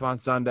day off on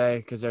Sunday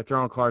because they're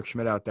throwing Clark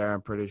Schmidt out there.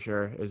 I'm pretty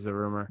sure is the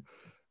rumor,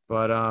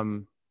 but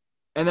and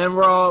then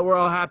we're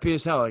all happy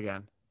as hell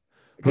again.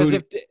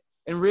 Because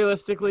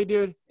realistically,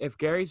 dude, if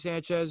Gary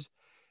Sanchez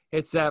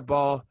hits that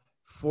ball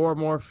 4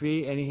 more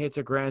feet and he hits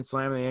a grand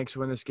slam and the Yanks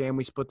win this game,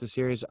 we split the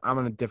series, I'm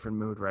in a different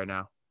mood right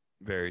now.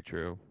 Very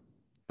true.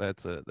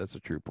 That's a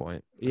true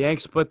point. The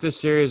Yanks split this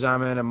series,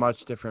 I'm in a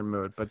much different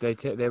mood. But they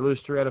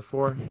lose 3 out of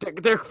 4.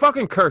 They're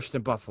fucking cursed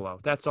in Buffalo.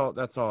 That's all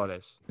it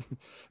is.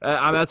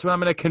 That's what I'm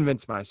going to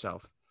convince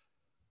myself.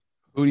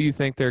 Who do you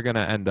think they're going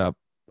to end up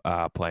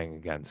playing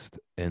against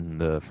in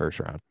the first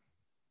round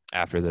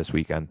after this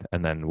weekend?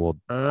 And then we'll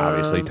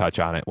obviously touch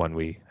on it when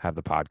we have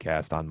the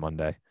podcast on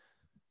Monday.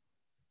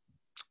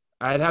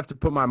 I'd have to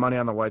put my money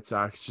on the White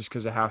Sox just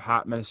because of how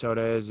hot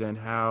Minnesota is and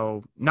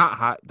how not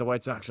hot the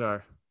White Sox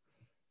are.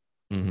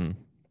 Mm-hmm.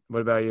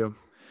 What about you?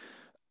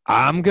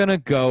 I'm going to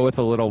go with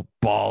a little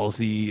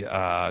ballsy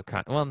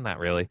well, not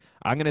really.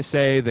 I'm going to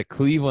say that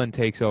Cleveland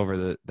takes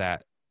over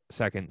that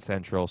second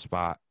central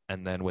spot,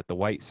 and then with the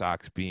White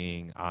Sox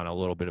being on a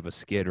little bit of a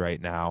skid right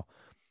now.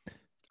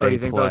 You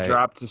think they'll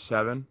drop to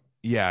 7?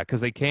 Yeah,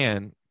 because they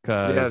can.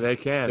 Yeah, they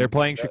can. They're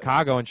playing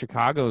Chicago, and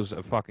Chicago's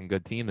a fucking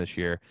good team this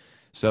year.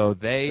 So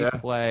they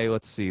play,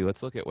 let's see,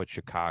 let's look at what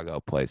Chicago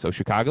plays. So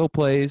Chicago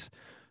plays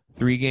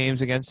 3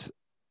 games against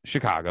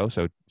Chicago,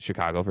 so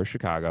Chicago for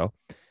Chicago.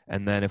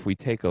 And then if we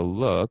take a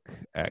look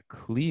at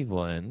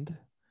Cleveland,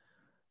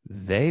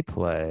 they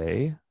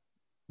play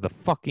the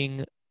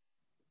fucking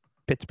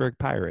Pittsburgh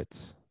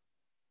Pirates.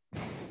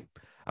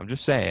 I'm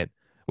just saying.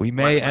 We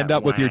may end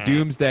up with your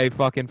doomsday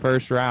fucking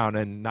first round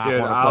and not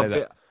want to play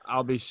that.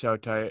 I'll be so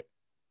tight.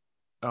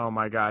 Oh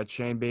my God,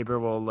 Shane Bieber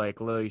will like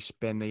literally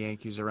spin the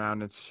Yankees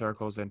around in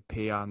circles and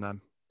pee on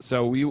them.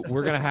 So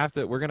we're gonna have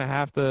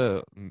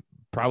to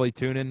probably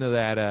tune into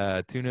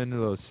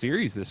those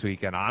series this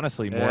weekend.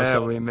 Honestly, more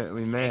so we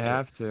may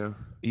have to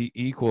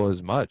equal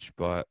as much,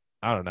 but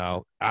I don't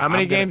know. How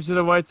many games do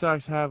the White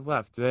Sox have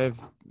left? Do they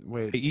have?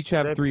 They each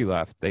have 3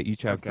 left. They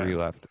each have 3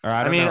 left. Or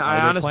I mean,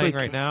 I honestly playing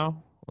right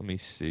now. Let me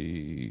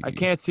see. I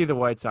can't see the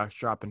White Sox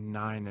dropping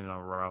 9 in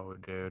a row,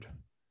 dude.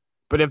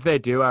 But if they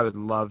do, I would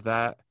love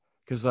that.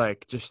 Because,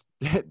 like, just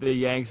the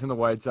Yanks and the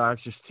White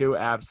Sox, just 2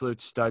 absolute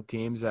stud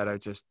teams that are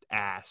just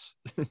ass.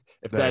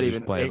 If that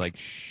even playing like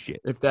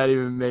shit. If that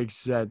even makes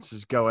sense,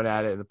 just going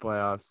at it in the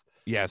playoffs.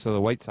 Yeah, so the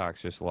White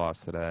Sox just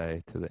lost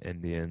today to the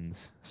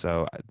Indians.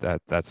 So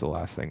that's the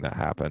last thing that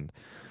happened.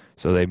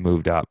 So they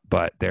moved up,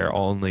 but they're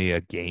only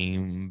a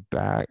game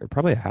back, or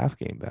probably a half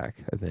game back,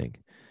 I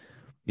think.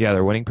 Yeah,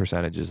 their winning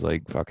percentage is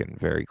like fucking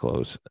very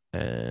close.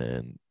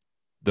 And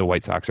the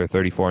White Sox are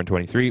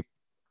 34-23.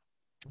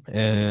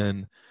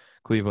 And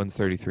Cleveland's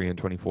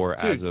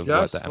 33-24 as of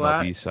what the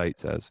MLB site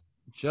says.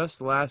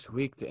 Just last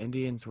week, the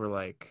Indians were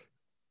like,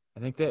 I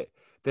think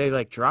they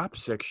like dropped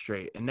 6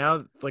 straight, and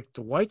now like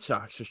the White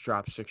Sox just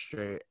dropped 6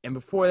 straight, and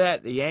before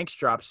that, the Yanks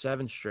dropped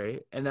 7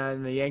 straight, and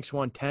then the Yanks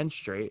won 10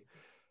 straight.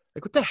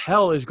 Like, what the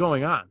hell is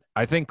going on?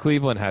 I think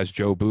Cleveland has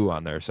Joe Boo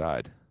on their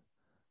side.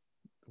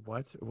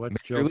 What's Major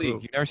Joe League? Boo?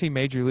 You never seen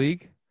Major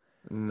League?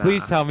 Nah.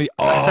 Please tell me.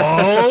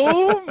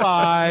 Oh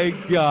my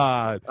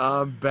God,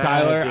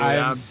 Tyler!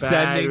 I'm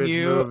sending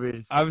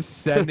you. I'm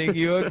sending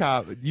you a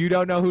copy. You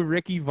don't know who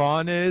Ricky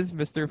Vaughn is,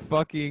 Mr.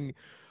 Fucking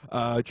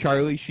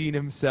Charlie Sheen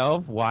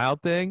himself,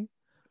 Wild Thing.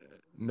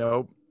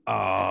 Nope.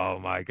 Oh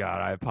my God!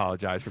 I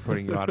apologize for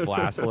putting you on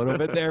blast a little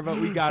bit there, but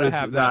we gotta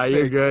have that. Nah,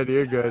 you're good.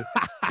 You're good.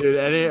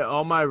 Dude,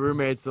 all my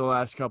roommates the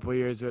last couple of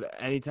years would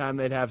anytime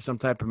they'd have some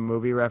type of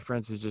movie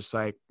reference, it's just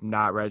like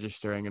not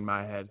registering in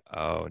my head.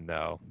 Oh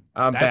no.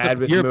 I'm bad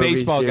with You're a movies,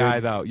 baseball dude. guy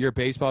though. You're a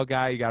baseball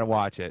guy. You got to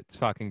watch it. It's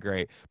fucking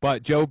great.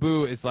 But Joe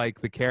Boo is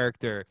like the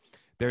character.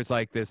 There's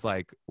like this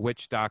like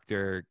witch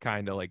doctor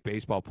kind of like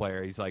baseball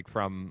player. He's like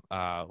from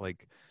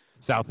like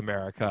South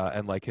America,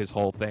 and like his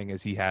whole thing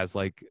is he has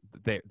like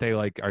they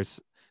like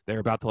they're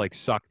about to like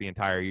suck the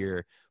entire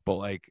year, but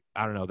like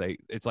I don't know,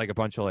 it's like a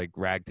bunch of like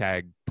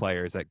ragtag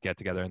players that get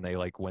together and they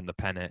like win the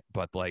pennant.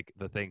 But like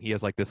the thing, he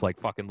has like this like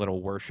fucking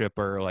little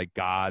worshiper like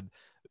god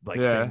like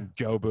thing,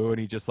 Joe Boo, and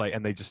he just like,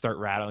 and they just start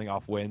rattling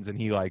off wins, and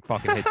he like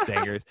fucking hits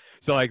dingers.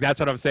 So like that's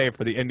what I'm saying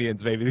for the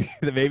Indians. Maybe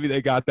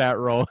they got that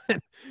role in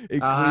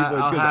Cleveland.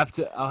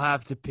 I'll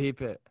have to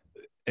peep it.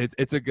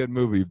 It's a good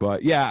movie,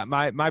 but yeah,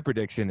 my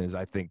prediction is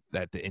I think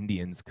that the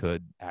Indians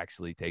could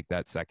actually take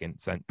that second.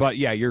 But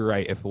yeah, you're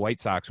right. If the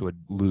White Sox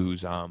would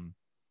lose,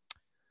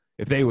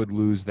 if they would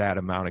lose that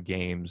amount of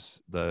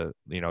games,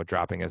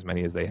 dropping as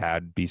many as they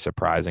had, be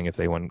surprising if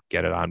they wouldn't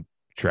get it on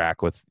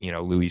track with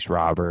Luis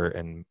Robert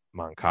and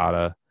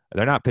Moncada.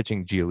 They're not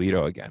pitching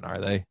Giolito again, are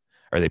they?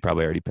 Or they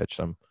probably already pitched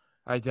him.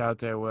 I doubt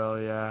they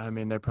will. Yeah, I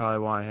mean they probably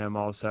want him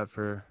all set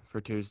for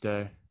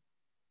Tuesday,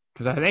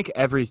 because I think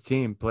every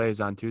team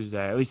plays on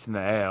Tuesday, at least in the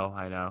AL.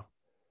 I know.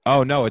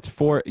 Oh no, it's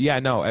 4. Yeah,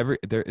 no,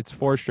 it's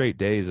 4 straight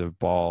days of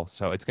ball,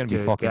 so it's gonna be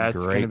fucking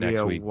great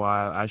next week.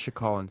 Wild. I should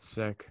call in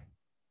sick.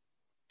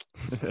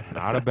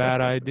 Not a bad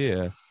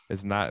idea.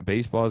 It's not.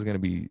 Baseball is gonna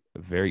be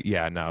very.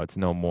 Yeah, no, it's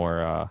no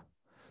more.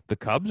 The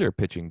Cubs are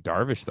pitching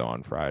Darvish though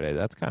on Friday.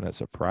 That's kind of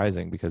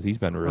surprising because he's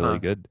been really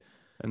good.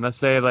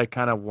 Unless they like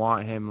kind of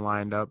want him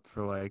lined up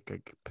for like a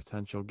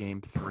potential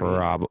game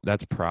 3.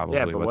 That's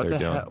probably what they're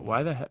doing.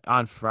 Why the heck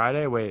on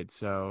Friday? Wait,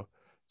 so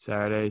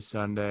Saturday,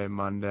 Sunday,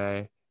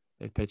 Monday,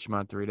 they pitch him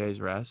on 3 days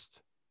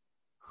rest?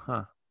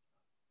 Huh.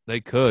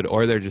 They could,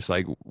 or they're just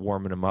like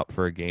warming him up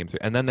for a game 3,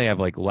 and then they have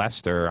like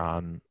Lester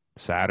on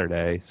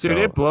Saturday. Dude,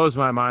 it blows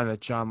my mind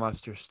that John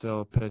Lester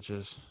still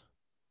pitches.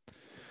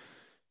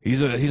 He's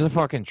a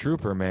fucking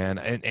trooper, man.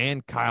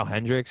 And Kyle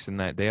Hendricks, and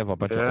that they have a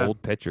bunch of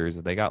old pitchers.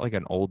 They got like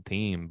an old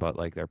team, but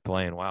like they're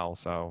playing well.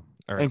 So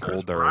and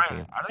Chris Bryant,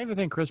 team. I don't even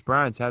think Chris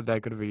Bryant's had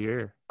that good of a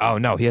year. Oh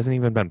no, he hasn't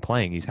even been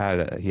playing. He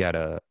had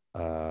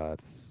a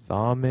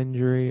thumb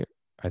injury,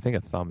 I think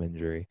a thumb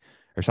injury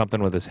or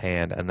something with his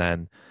hand, and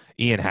then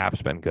Ian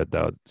Happ's been good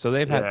though. So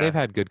they've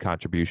had good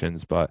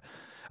contributions, but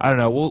I don't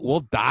know.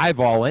 We'll dive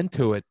all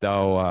into it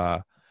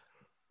though.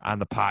 On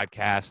the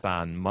podcast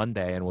on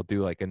Monday, and we'll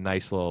do like a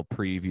nice little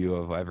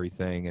preview of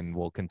everything, and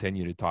we'll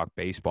continue to talk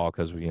baseball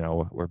because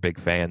we're big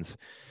fans.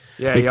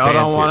 Yeah, y'all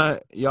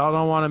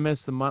don't want to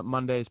miss the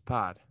Monday's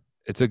pod.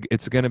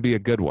 It's gonna be a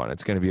good one.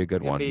 It's gonna be a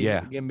good one.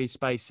 Yeah, gonna be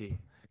spicy.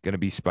 Gonna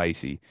be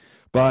spicy.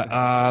 But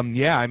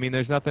yeah, I mean,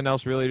 there's nothing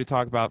else really to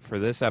talk about for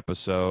this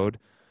episode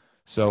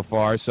so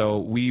far. So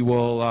we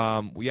will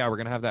we're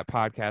gonna have that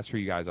podcast for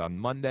you guys on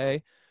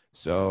Monday.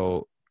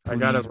 So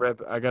please.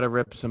 I gotta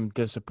rip some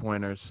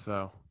disappointers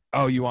though.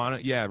 Oh, you want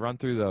it? Yeah, run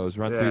through those.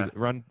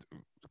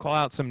 Call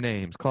out some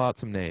names.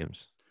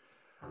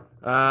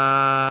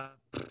 Let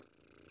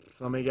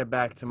me get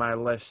back to my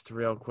list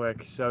real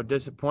quick. So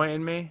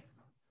disappointing me.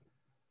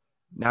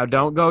 Now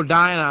don't go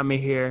dying on me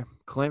here.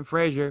 Clint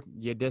Frazier,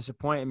 you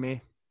disappointed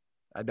me.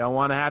 I don't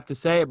want to have to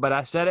say it, but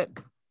I said it.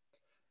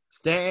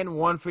 Stanton,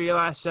 1 for your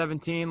last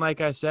 17,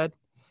 like I said.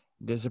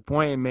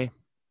 Disappointing me.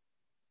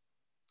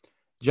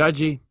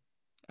 Judgy,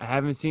 I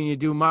haven't seen you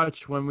do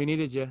much when we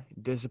needed you.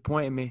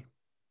 Disappointing me.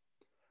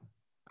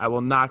 I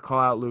will not call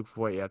out Luke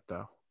Voigt yet,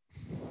 though.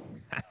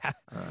 I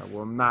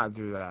will not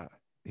do that.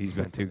 He's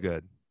been too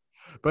good.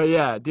 But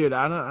yeah, dude,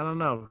 I don't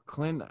know.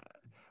 Clint,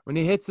 when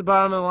he hits the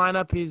bottom of the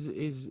lineup,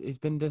 he's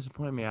been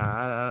disappointing me.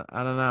 I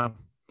don't know.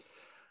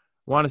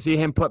 Want to see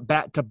him put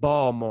bat to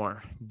ball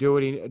more. Do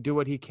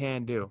what he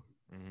can do.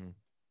 Mm-hmm.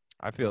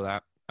 I feel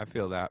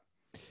that.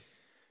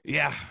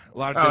 Yeah, a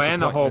lot of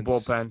and the whole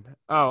bullpen.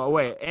 Oh,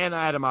 wait, and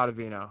Adam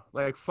Ottavino.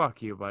 Like,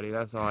 fuck you, buddy.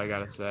 That's all I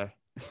gotta say.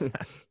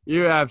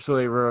 You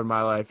absolutely ruin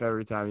my life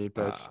every time you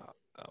pitch.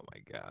 Oh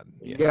my god.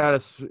 Yeah. You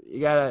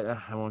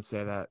gotta. I won't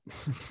say that.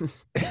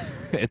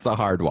 It's a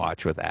hard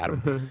watch with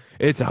Adam.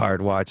 It's a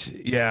hard watch.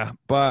 Yeah,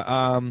 but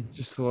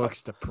just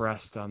looks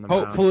depressed on the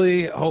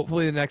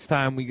hopefully the next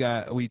time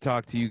we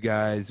talk to you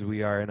guys,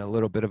 we are in a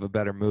little bit of a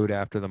better mood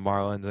after the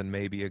Marlins and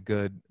maybe a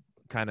good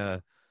kind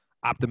of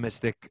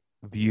optimistic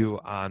view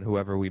on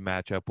whoever we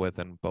match up with,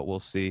 but we'll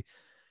see.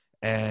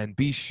 And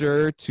be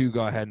sure to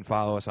go ahead and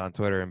follow us on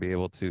Twitter and be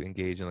able to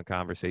engage in the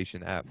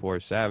conversation at Four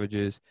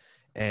Savages.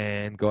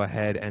 And go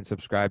ahead and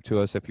subscribe to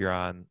us if you're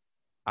on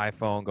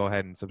iPhone. Go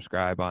ahead and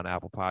subscribe on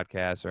Apple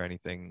Podcasts or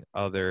anything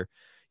other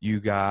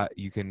you got.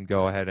 You can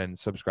go ahead and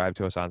subscribe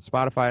to us on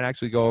Spotify and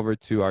actually go over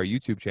to our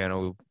YouTube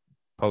channel. We'll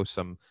post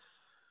some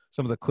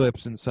of the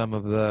clips and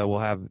we'll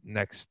have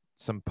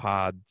some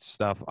pod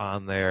stuff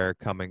on there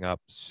coming up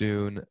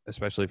soon,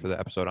 especially for the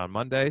episode on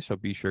Monday. So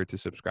be sure to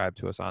subscribe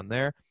to us on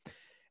there.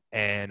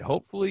 And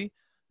hopefully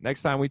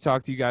next time we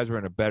talk to you guys, we're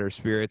in a better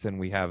spirits and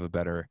we have a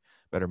better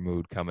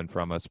mood coming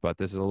from us. But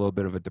this is a little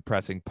bit of a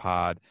depressing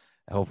pod.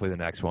 Hopefully the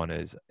next one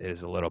is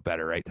a little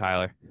better, right,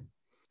 Tyler?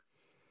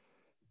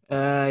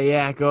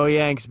 Yeah, go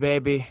Yanks,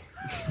 baby.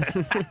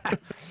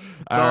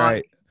 All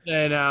right.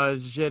 You know,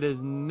 shit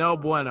is no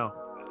bueno.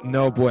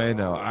 No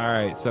bueno. All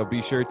right. So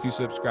be sure to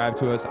subscribe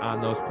to us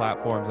on those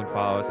platforms and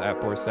follow us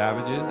at Four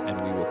Savages, and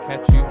we will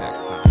catch you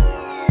next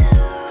time.